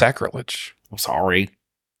somewhere. Sacrilege. I'm sorry.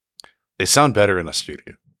 They sound better in a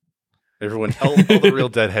studio. Everyone, all the real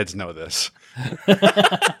deadheads know this.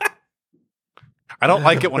 I don't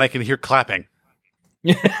like it when I can hear clapping.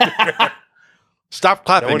 Stop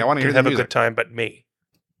clapping. No one I want to hear can the have music. a good time but me.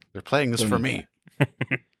 They're playing this for me.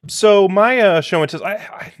 So my show and tell,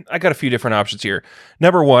 I got a few different options here.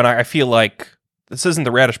 Number one, I feel like this isn't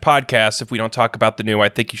the Radish podcast if we don't talk about the new I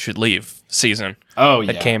Think You Should Leave season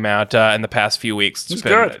that came out in the past few weeks. It's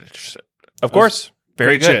good. Of course.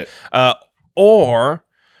 Very great good. Or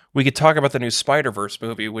we could talk about the new Spider-Verse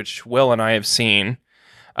movie, which Will and I have seen,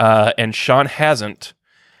 and Sean hasn't.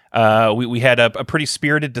 We had a pretty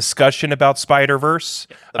spirited discussion about Spider-Verse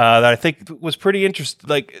that I think was pretty interesting,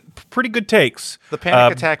 like pretty good takes. The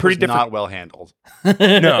panic attack was different. not well handled.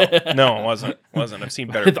 No, it wasn't. I've seen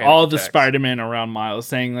better With panic all the attacks. Spider-Man around Miles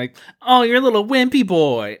saying like, "Oh, you're a little wimpy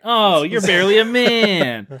boy. Oh, you're barely a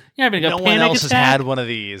man. You're having a No panic one else has attack. had one of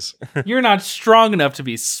these. You're not strong enough to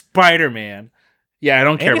be Spider-Man." Yeah, I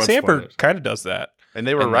don't care Andy about Samberg spoilers. kind of does that. And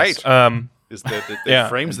they were in right. this. Is that it Yeah.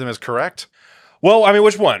 frames them as correct? Well, I mean,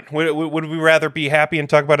 which one? Would we rather be happy and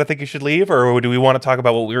talk about I Think You Should Leave, or do we want to talk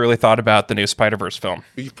about what we really thought about the new Spider-Verse film?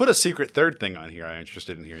 You put a secret third thing on here I'm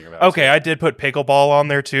interested in hearing about. Okay, I did put Pickleball on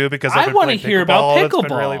there too because I I've been wanna playing hear about It's been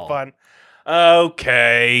really Pickleball. fun.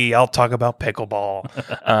 Okay, I'll talk about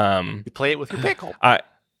Pickleball. You play it with your pickle.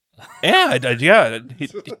 Yeah. He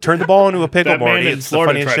turned the ball into a That pickleball. man in It's the Florida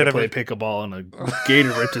funniest tried shit to ever. play pickleball and a gator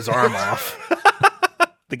ripped his arm off.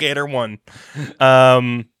 The Gator won.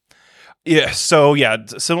 Yeah, so yeah,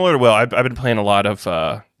 similar to Will, I've been playing a lot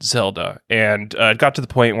of Zelda, and it got to the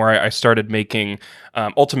point where I started making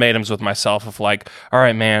ultimatums with myself of like, all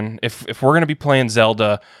right, man, if we're gonna be playing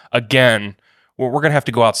Zelda again, we're gonna have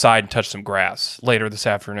to go outside and touch some grass later this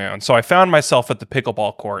afternoon. So I found myself at the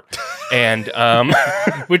pickleball court, and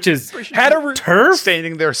Which is had a turf.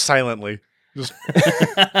 Standing there silently. Just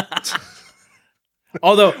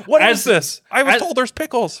Although, what is this? I was told there's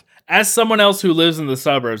pickles. As someone else who lives in the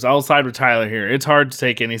suburbs, I'll side with Tyler here. It's hard to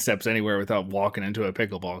take any steps anywhere without walking into a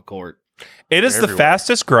pickleball court. It is the Everywhere.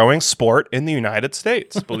 fastest growing sport in the United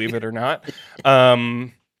States, believe it or not.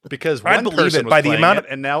 because I one believe person it was by the playing amount it,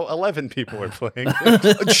 and now 11 people are playing.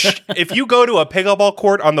 If you go to a pickleball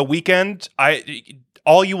court on the weekend,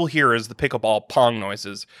 all you will hear is the pickleball pong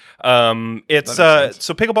noises. It's sense.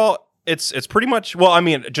 so pickleball. It's pretty much, well, I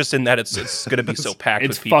mean, just in that it's going to be so packed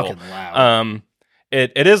It's with people. fucking loud.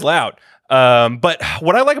 It is loud. But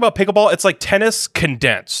what I like about pickleball, it's like tennis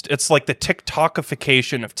condensed. It's like the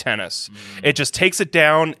TikTokification of tennis. It just takes it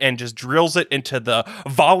down and just drills it into the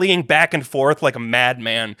volleying back and forth like a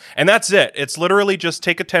madman. And that's it. It's literally just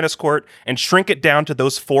take a tennis court and shrink it down to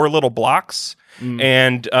those 4 little blocks.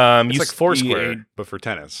 And It's like Foursquare, but for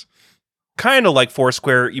tennis. Kind of like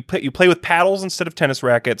Foursquare. You play with paddles instead of tennis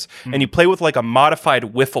rackets, and you play with like a modified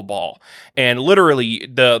wiffle ball. And literally,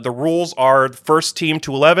 the rules are the first team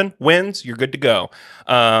to 11 wins. You're good to go.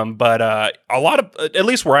 But a lot of, at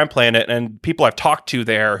least where I'm playing it, and people I've talked to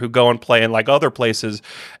there who go and play in like other places,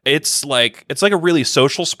 it's like a really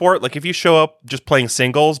social sport. Like if you show up just playing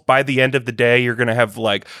singles, by the end of the day, you're gonna have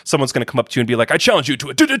like someone's gonna come up to you and be like, "I challenge you to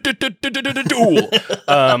a duel."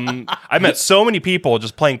 I met so many people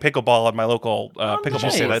just playing pickleball at my local pickleball. Did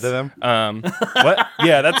you say that to them? What?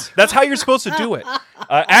 Yeah, that's how you're supposed to do it.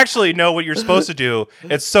 Actually, no, what you're supposed to do,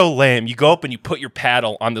 it's so lame. You go up and you put your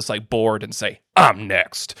paddle on this like board and say, "I'm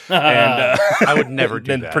next." And I would never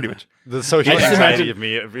do then that. pretty much. The social I just anxiety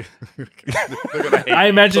imagine- of me. They're gonna hate I me.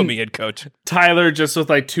 imagine Put me in, coach. Tyler just with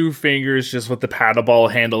like 2 fingers, just with the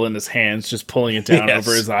paddleball handle in his hands, just pulling it down Yes.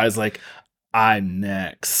 over his eyes like, "I'm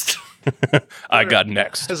next." I got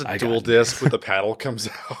next. Has a I dual got disc with the paddle comes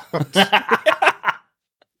out.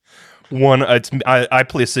 I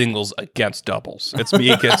play singles against doubles. It's me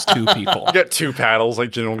against 2 people. You got 2 paddles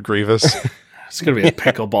like General Grievous. It's gonna be a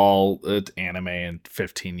pickleball anime in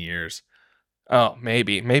 15 years. Oh,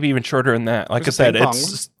 maybe even shorter than that. Like There's I said, ping pong.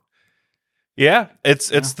 it's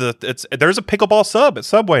there's a pickleball sub at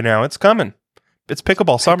Subway now. It's coming. It's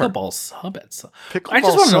pickleball summer. Pickleball sub at Pickleball I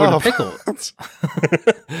just want to know where sub. the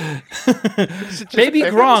pickle. Baby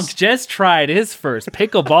Gronk just tried his first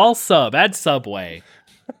pickleball sub at Subway.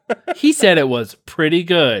 He said it was pretty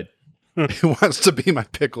good. Who wants to be my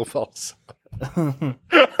pickleball sub?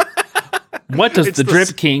 What does It's the the Drip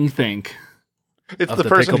s- King think? It's Of the the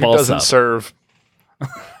person who pickleball doesn't sub. serve.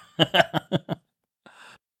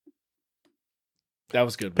 That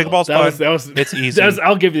was good. Bill. Pickleball's that fun. was, that was It's easy.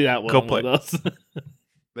 I'll give you that one. Go One play. of those.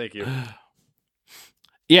 Thank you.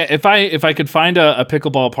 Yeah, if I could find a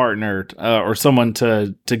pickleball partner or someone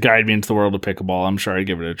to guide me into the world of pickleball, I'm sure I'd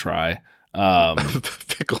give it a try.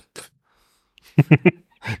 Pickle.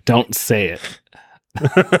 Don't say it.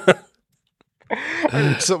 I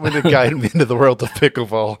need someone to guide me into the world of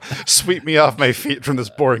pickleball, sweep me off my feet from this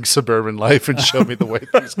boring suburban life, and show me the way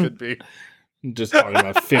things could be. Just talking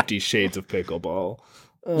about 50 Shades of Pickleball.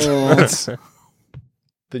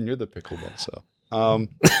 Then you're the pickleball, so.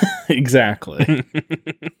 Exactly.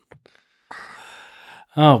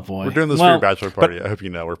 Oh boy, We're doing this for your bachelor party. I hope you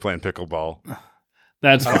know we're playing pickleball.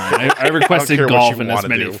 That's fine. I requested care what golf you in as wanna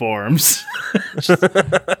many do. forms. We're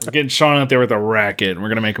getting Sean out there with a racket, and we're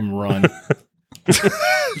gonna make him run.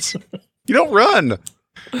 You don't run.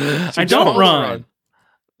 I don't run.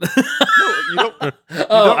 No, you don't.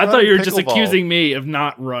 Oh, I thought you were just pickleball. accusing me of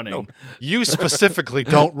not running. No, you specifically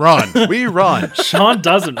don't run. We run. Sean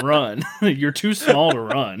doesn't run. You're too small to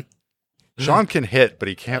run. Sean can hit, but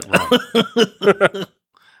he can't run.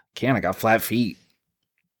 I got flat feet.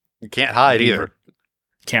 You can't hide either.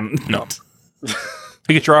 Can't No.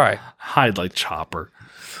 You could try. hide like Chopper.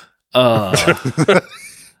 No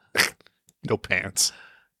pants.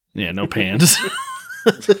 Yeah, no pants.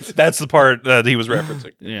 That's the part that he was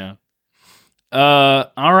referencing. Yeah.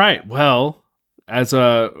 All right. Well, as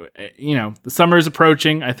the summer is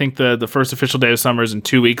approaching. I think the first official day of summer is in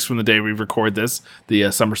 2 weeks from the day we record this.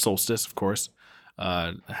 The summer solstice, of course.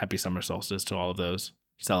 Happy summer solstice to all of those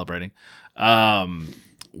celebrating.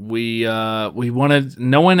 We wanted.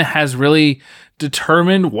 No one has really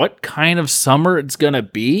determined what kind of summer it's gonna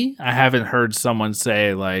be. I haven't heard someone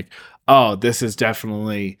say like, "Oh, this is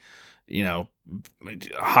definitely,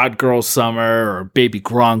 hot girl summer or Baby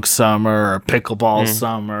Gronk summer or pickleball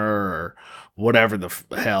summer or whatever the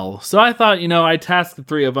hell." So I thought, I tasked the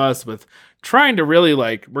three of us with trying to really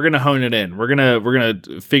we're gonna hone it in. We're gonna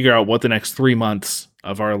figure out what the next 3 months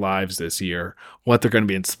of our lives this year, what they're gonna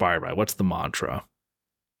be inspired by. What's the mantra?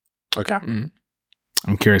 Okay.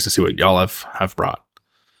 I'm curious to see what y'all have brought.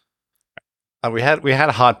 We had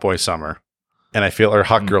a hot boy summer, and or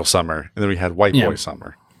hot girl summer, and then we had white boy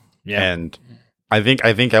summer. Yeah. And I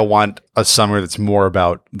think I want a summer that's more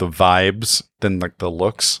about the vibes than like the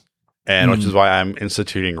looks, and which is why I'm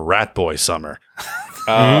instituting rat boy summer.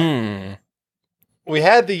 We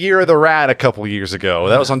had the year of the rat a couple years ago.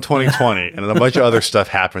 That was on 2020, and a bunch of other stuff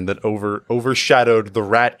happened that overshadowed the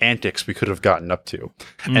rat antics we could have gotten up to.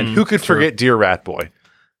 And who could forget Dear Rat Boy?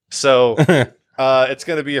 So it's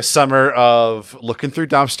going to be a summer of looking through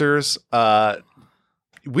dumpsters.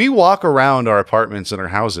 We walk around our apartments and our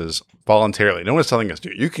houses voluntarily. No one's telling us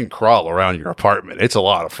to. You can crawl around your apartment. It's a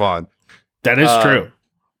lot of fun. That is true.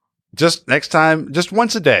 Just next time, just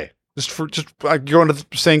once a day. Go into the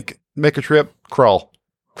sink, make a trip, crawl,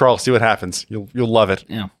 see what happens. You'll love it.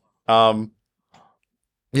 Yeah.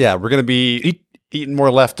 Yeah, we're gonna be eating more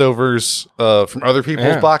leftovers from other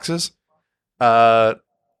people's boxes.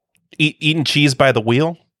 Eating cheese by the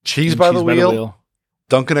wheel. Cheese by the wheel.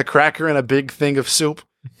 Dunking a cracker in a big thing of soup.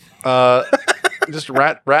 Just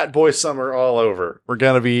rat boy summer all over. We're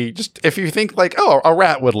gonna be if you think like, oh, a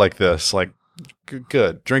rat would like this, like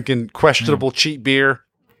good. Drinking questionable cheap beer.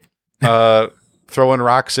 Throwing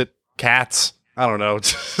rocks at cats. I don't know.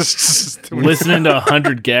 Listening to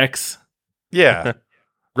 100 Gex. Yeah.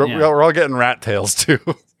 We're all getting rat tails too.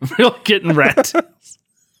 We're all getting rat tails.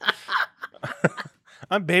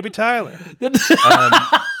 I'm Baby Tyler.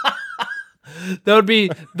 That would be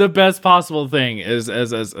the best possible thing is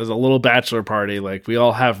as a little bachelor party. Like we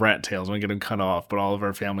all have rat tails and we get them cut off, but all of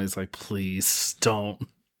our families like, please don't.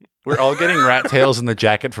 We're all getting rat tails in the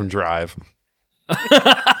jacket from Drive.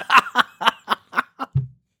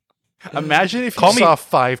 Imagine if you saw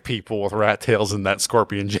 5 people with rat tails in that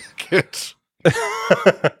scorpion jacket.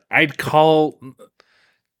 I'd call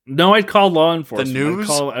law enforcement. The news?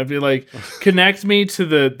 I'd be like, connect me to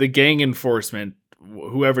the gang enforcement,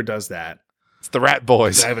 whoever does that. It's the Rat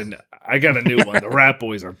Boys. I got a new one. The Rat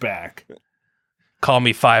Boys are back. Call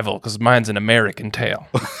me Fievel because mine's an American tale.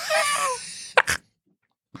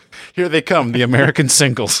 Here they come, the American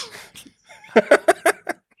singles.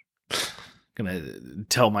 Gonna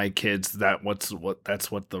tell my kids that's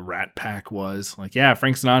what the Rat Pack was. Like, yeah,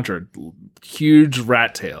 Frank Sinatra, huge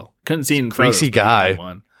rat tail. Couldn't see in greasy photos, guy.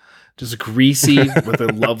 one. Just greasy with a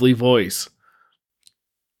lovely voice.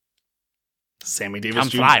 Sammy Davis Come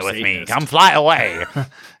Jr. fly with me. Satanist. Come fly away.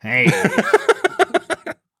 Hey.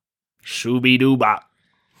 Shooby doo bop.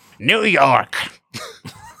 New York.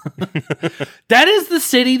 That is the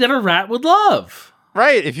city that a rat would love.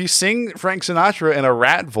 Right. If you sing Frank Sinatra in a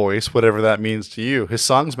rat voice, whatever that means to you, his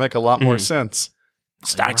songs make a lot more sense.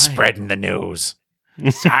 Start spreading the news.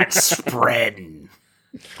 Start spreading.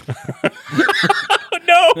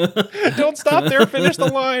 No, don't stop there. Finish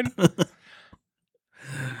the line.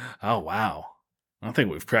 Oh, wow. I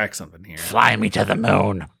think we've cracked something here. Fly me to the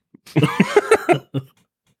moon.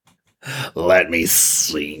 Let me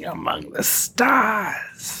sing among the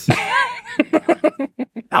stars.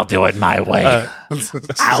 I'll do it my way.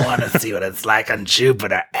 I want to see what it's like on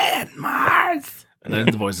Jupiter and Mars. And then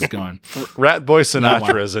the voice is going. Rat Boy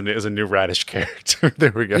Sinatra is a new Radish character.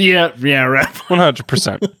 There we go. Yeah, right.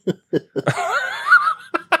 100%.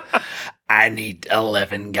 I need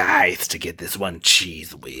 11 guys to get this one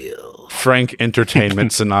cheese wheel. Frank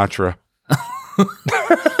Entertainment Sinatra.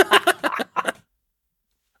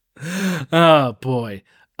 Oh boy.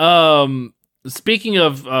 Speaking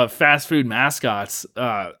of fast food mascots,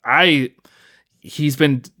 he's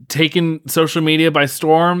been taking social media by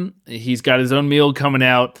storm. He's got his own meal coming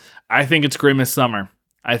out. I think it's Grimace Summer.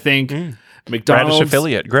 I think McDonald's Radish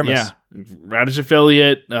affiliate, Grimace. Yeah, Radish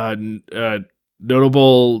affiliate,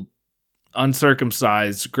 notable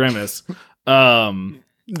uncircumcised Grimace. Notable.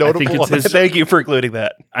 I think it's his, Thank you for including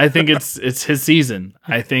that. I think it's his season.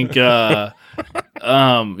 I think he's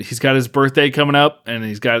got his birthday coming up, and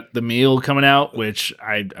he's got the meal coming out, which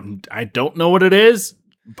I don't know what it is.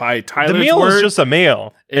 By Tyler's The meal word, is just a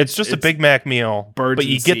meal. It's just a it's Big Mac meal, birds but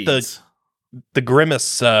you and get seeds. the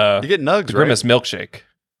Grimace. You get nugs, the right? Grimace milkshake.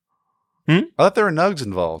 I thought there were nugs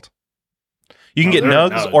involved. You can get there are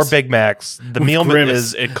nugs or nugs. Big Macs. The meal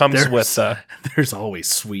Grimace, it comes with there's always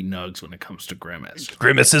sweet nugs when it comes to Grimace.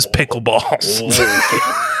 Grimace's pickleballs.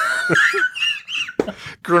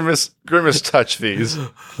 Grimace touch these.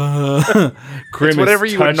 Grimace It's whatever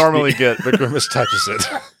you would touched normally get, but Grimace touches it.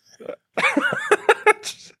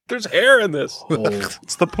 There's hair in this.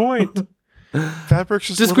 That's the point. Fabric's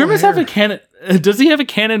just Does little Grimace hair. have a canon? Does he have a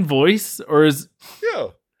canon voice, or is? Yeah.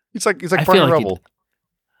 He's like I Brian feel like Rubble.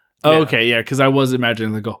 Oh, okay, yeah, because I was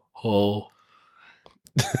imagining they go, oh,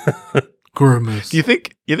 Grimace. Do you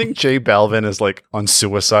think Jay Balvin is like on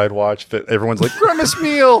suicide watch? That everyone's like Grimace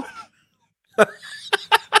meal. Well,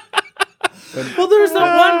 there's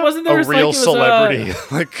that one, wasn't there? A It's like real it was, celebrity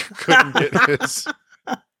like couldn't get his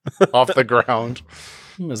off the ground.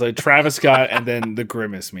 It was like Travis Scott and then the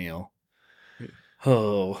Grimace meal.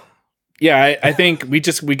 Oh, yeah. I think we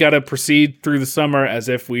got to proceed through the summer as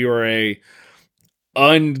if we were a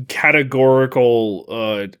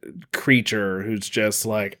uncategorical creature who's just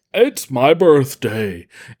like, it's my birthday,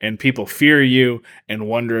 and people fear you and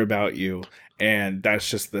wonder about you, and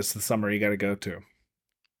that's the summer you got to go to.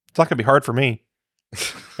 It's not gonna be hard for me.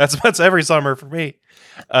 That's every summer for me.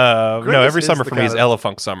 No, every is summer the for me is kind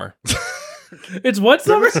Elefunk summer. It's what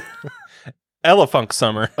summer? Elefunk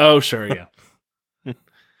summer. Oh, sure, yeah.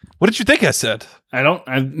 What did you think I said?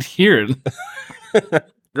 I hear it.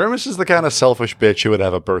 Grimace is the kind of selfish bitch who would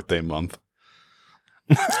have a birthday month.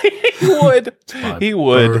 He would. He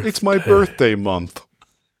would. It's my birthday month.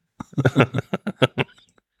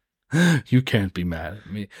 You can't be mad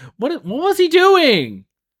at me. What was he doing?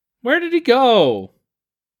 Where did he go?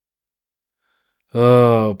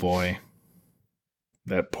 Oh boy.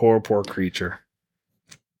 That poor creature.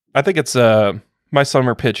 I think it's my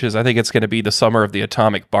summer pitch is I think it's going to be the summer of the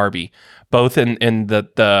atomic Barbie. Both in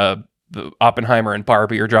the Oppenheimer and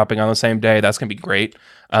Barbie are dropping on the same day. That's going to be great.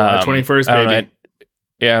 21st, I don't baby.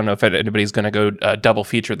 I don't know if anybody's going to go double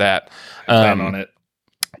feature that. Plan on it.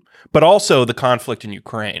 But also the conflict in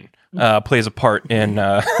Ukraine plays a part in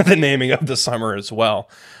the naming of the summer as well.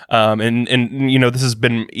 And you know, this has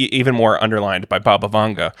been even more underlined by Baba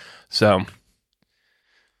Vanga. So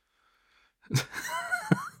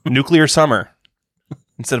nuclear summer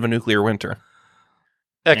instead of a nuclear winter.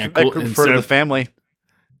 I Yeah, could cool. refer to the family.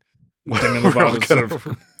 Demi We're all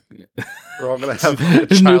Lovato's gonna have a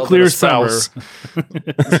child nuclear and a summer.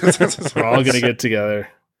 spouse. We're all gonna get together.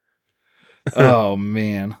 Oh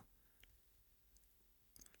man.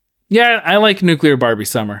 Yeah, I like nuclear Barbie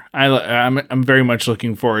summer. I'm very much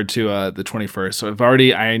looking forward to the 21st. So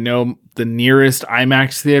I know the nearest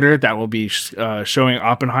IMAX theater that will be showing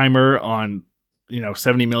Oppenheimer on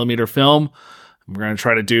 70 millimeter film. We're gonna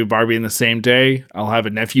try to do Barbie in the same day. I'll have a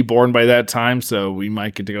nephew born by that time, so we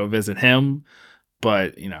might get to go visit him.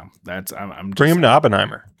 But that's I'm just, Bring him to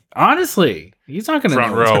Oppenheimer. honestly, he's not gonna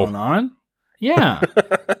Front know what's row. going on. Yeah.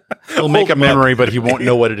 He'll make a memory, but he won't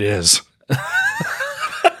know what it is.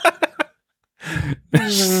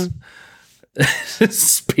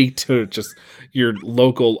 Speak to just your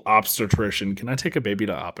local obstetrician. Can I take a baby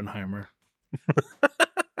to Oppenheimer?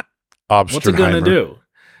 What's it gonna do?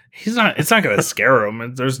 It's not gonna scare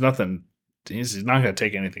him. There's nothing. He's not gonna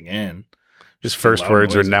take anything in. His first loud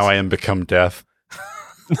words are, noises. "Now I am become death."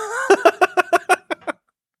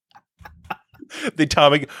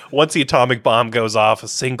 Once the atomic bomb goes off, a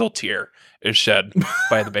single tear is shed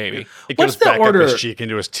by the baby. It What's goes the back order? up his cheek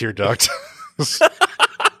into his tear duct.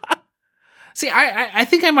 See, I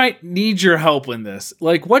think I might need your help in this.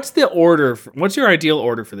 Like, what's the order? What's your ideal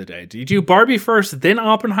order for the day? Do you do Barbie first, then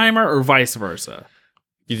Oppenheimer, or vice versa?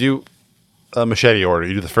 You do a machete order.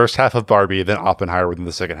 You do the first half of Barbie, then Oppenheimer, then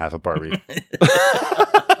the second half of Barbie.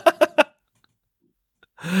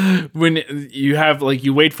 When you have, like,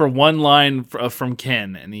 you wait for one line from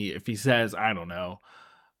Ken, and if he says, I don't know,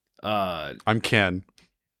 I'm Ken.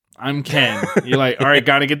 I'm Ken. You're like, all right,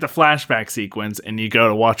 got to get the flashback sequence, and you go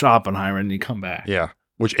to watch Oppenheimer, and you come back. Yeah.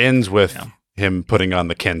 Which ends with him putting on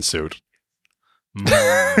the Ken suit.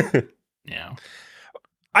 Yeah.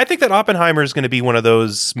 I think that Oppenheimer is going to be one of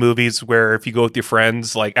those movies where if you go with your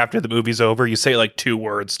friends, like after the movie's over, you say like 2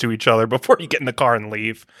 words to each other before you get in the car and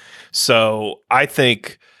leave. So I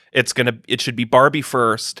think it should be Barbie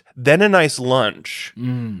first, then a nice lunch,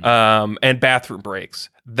 and bathroom breaks,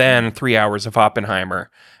 then 3 hours of Oppenheimer,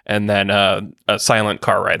 and then a silent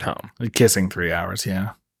car ride home. Kissing 3 hours,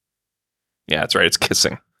 yeah. Yeah, that's right. It's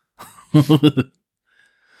kissing.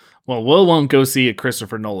 Well, Will won't go see a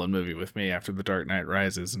Christopher Nolan movie with me after The Dark Knight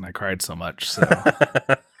Rises, and I cried so much, so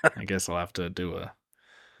I guess I'll have to do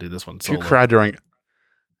this one solo. You cried during...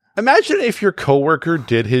 Imagine if your coworker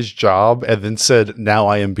did his job and then said, "Now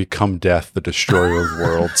I am become death, the destroyer of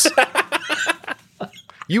worlds."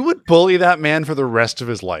 You would bully that man for the rest of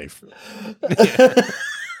his life.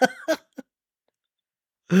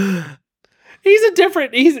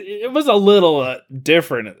 It was a little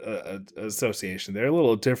different association there, a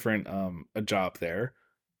little different a job there.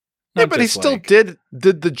 Yeah, but he still did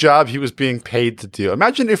the job he was being paid to do.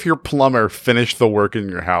 Imagine if your plumber finished the work in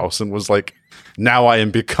your house and was like, "Now I am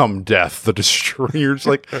become death, the destroyer." You're just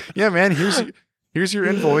like, "Yeah, man, here's your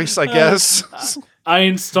invoice, I guess." I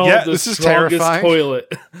installed the strongest toilet.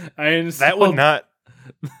 That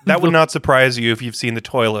would not surprise you if you've seen the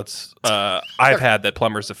toilets I've had that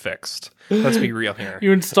plumbers have fixed. Let's be real here.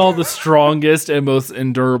 You install the strongest and most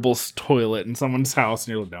endurable toilet in someone's house,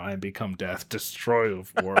 and you're like, "Now I become death, destroyer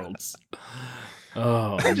of worlds."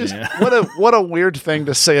 Oh, man. What a weird thing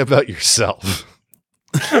to say about yourself.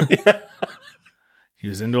 He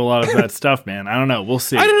was into a lot of that stuff, man. I don't know. We'll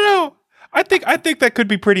see. I don't know. I think that could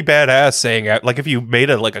be pretty badass saying it. Like if you made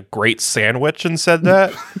a great sandwich and said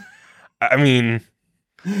that. I mean,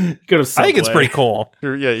 go to Subway. I think it's pretty cool.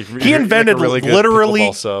 He invented really good literally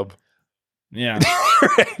pickleball sub. Yeah.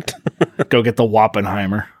 Right. Go get the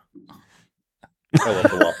Wappenheimer. I love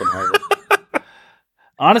the Wappenheimer.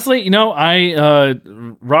 Honestly,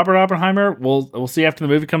 Robert Oppenheimer, we'll see after the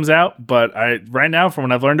movie comes out, but right now, from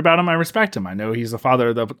what I've learned about him, I respect him. I know he's the father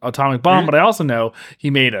of the atomic bomb, but I also know he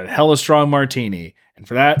made a hella strong martini. And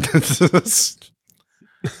for that...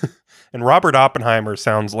 And Robert Oppenheimer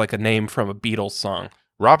sounds like a name from a Beatles song.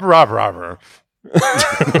 Robber.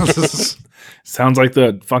 Sounds like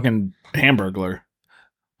the fucking Hamburglar.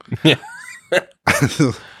 Yeah.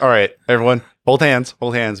 All right, everyone, hold hands.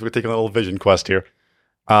 We're taking a little vision quest here.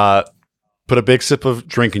 Put a big sip of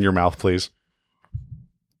drink in your mouth, please.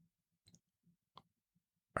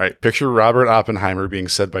 All right, picture Robert Oppenheimer being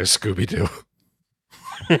said by Scooby-Doo.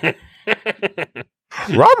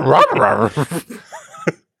 Robert.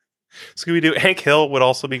 Scooby-Doo. Hank Hill would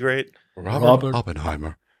also be great. Robert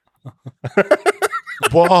Oppenheimer.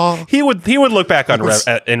 He would look back on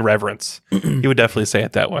in reverence. He would definitely say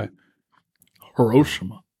it that way.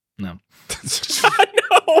 Hiroshima. No.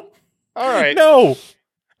 No. All right. No.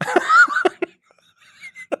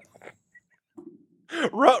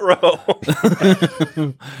 Ruh-roh.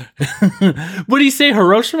 Would he say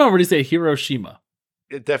Hiroshima or would he say Hiroshima?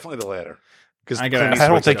 Definitely the latter. I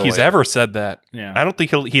don't think he's ever said that. Yeah. I don't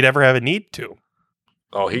think he'd ever have a need to.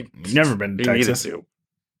 Oh, he's never been to Texas. Needed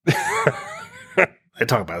to. They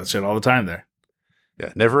talk about this shit all the time there.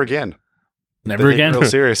 Yeah, never again. Never again. Real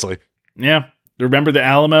seriously. Yeah. Remember the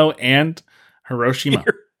Alamo and Hiroshima.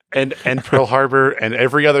 And Pearl Harbor and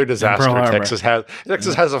every other disaster Texas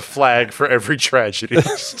has a flag for every tragedy.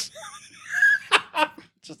 Just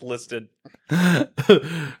listed.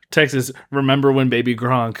 Texas, remember when Baby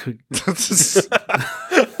Gronk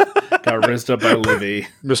got rizzed up by Livy.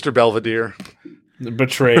 Mr. Belvedere.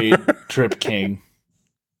 Betrayed Trip King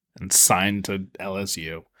and signed to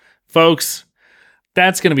LSU. Folks,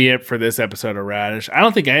 that's going to be it for this episode of Radish. I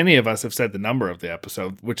don't think any of us have said the number of the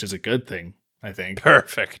episode, which is a good thing, I think.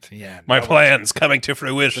 Perfect. Yeah. My plan's coming to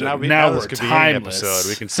fruition. So now we're this could timeless. be an episode.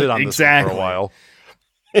 We can sit on this one for a while.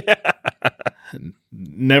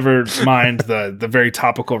 Never mind the very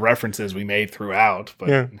topical references we made throughout. But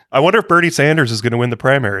Yeah. I wonder if Bernie Sanders is going to win the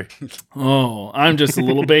primary. oh, I'm just a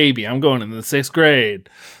little baby. I'm going in the 6th grade.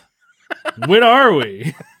 When are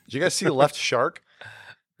we? Did you guys see Left Shark?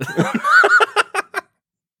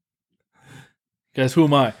 Guys, who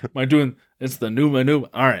am I? Am I doing? It's the new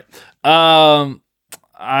All right.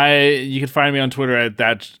 You can find me on Twitter at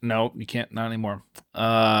that. No, you can't. Not anymore.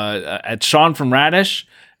 At Sean from Radish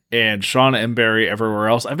and Sean Emberry everywhere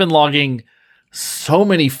else. I've been logging so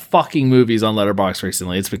many fucking movies on Letterboxd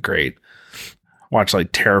recently. It's been great. Watch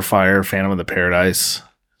like Terrifier, Phantom of the Paradise.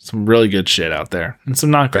 Some really good shit out there, and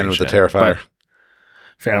some not great Phantom of shit. the Terrifier.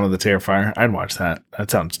 Phantom of the Terrifier. I'd watch that.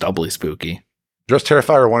 That sounds doubly spooky. Just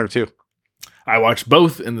Terrifier 1 or 2? I watched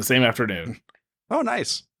both in the same afternoon. Oh,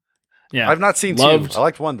 nice. Yeah, I've not seen 2. I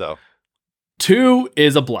liked 1 though. 2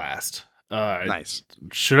 is a blast. Nice.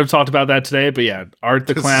 Should have talked about that today, but yeah, Art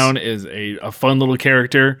the Clown is a fun little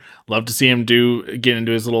character. Love to see him get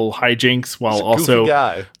into his little hijinks while He's a also goofy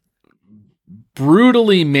guy.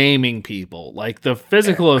 brutally maiming people. Like the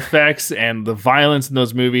physical effects and the violence in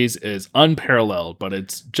those movies is unparalleled, but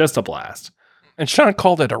it's just a blast. And Sean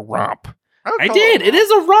called it a romp. I did. It is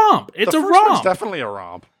a romp. It's the a first one's romp. definitely a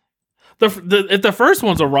romp. If the first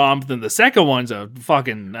one's a romp, then the second one's a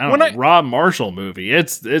fucking Rob Marshall movie.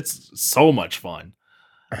 It's so much fun.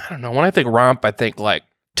 I don't know. When I think romp, I think like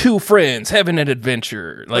two friends having an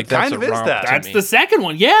adventure. Like That that's kind of a is romp. that. to That's me. the second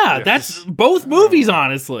one. Yeah, that's both movies,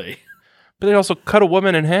 honestly. But they also cut a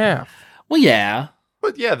woman in half. Well, yeah.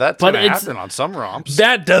 But yeah, that's But going to it's- happen on some romps.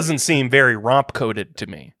 That doesn't seem very romp coded to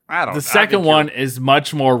me. I don't know. The second one is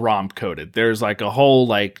much more romp coded. There's like a whole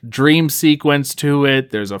like dream sequence to it.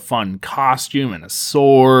 There's a fun costume and a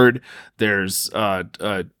sword. There's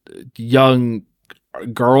a young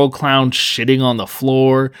girl clown shitting on the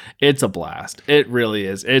floor. It's a blast. It really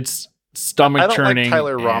is. It's stomach I don't churning. like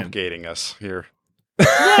Tyler and- romp gating us here.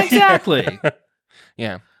 Yeah, exactly.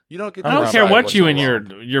 Yeah. You don't get. I to don't care decide what what's you a and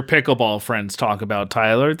romp. your pickleball friends talk about,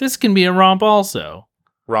 Tyler. This can be a romp also.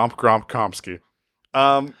 Romp Gromp Komsky.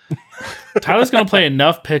 Tyler's going to play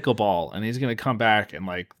enough pickleball, and he's going to come back in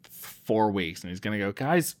like 4 weeks, and he's going to go,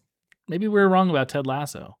 guys, maybe we were wrong about Ted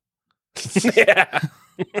Lasso. Yeah.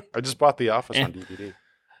 I just bought The Office on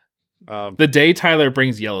DVD. The day Tyler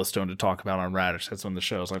brings Yellowstone to talk about on Radish, that's when the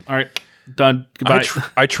show's like, all right, done, goodbye.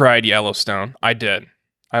 I tried Yellowstone. I did.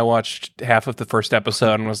 I watched half of the first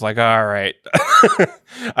episode and was like, all right.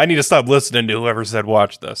 I need to stop listening to whoever said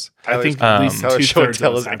watch this. I think Tyler's- at least Tyler's show and 2/3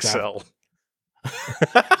 tell of is us have to have, Excel.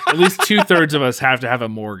 at least 2/3 of us have to have a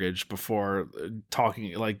mortgage before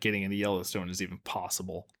talking, like getting into Yellowstone is even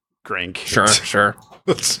possible. Grandkids. Sure.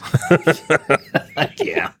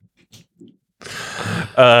 Yeah.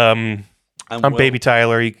 I'm Baby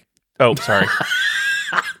Tyler. Oh, sorry.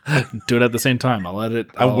 Do it at the same time. I'll let it.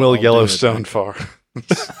 I'm Will Yellowstone far.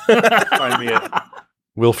 Find me at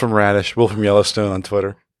Will from Radish, Will from Yellowstone on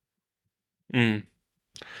Twitter.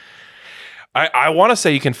 I want to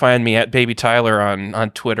say you can find me at Baby Tyler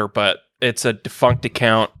on Twitter, but it's a defunct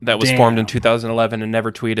account that was formed in 2011 and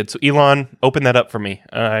never tweeted. So Elon, open that up for me.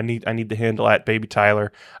 I need the handle at Baby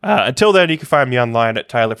Tyler. Until then, you can find me online at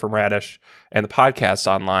Tyler from Radish and the podcast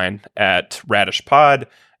online at Radish Pod,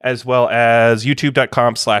 as well as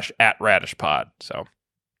youtube.com/@radishpod. So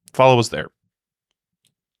follow us there.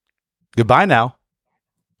 Goodbye now.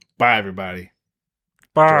 Bye, everybody.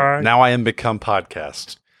 Bye. Now I am become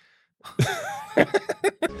podcast.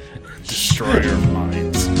 Destroyer of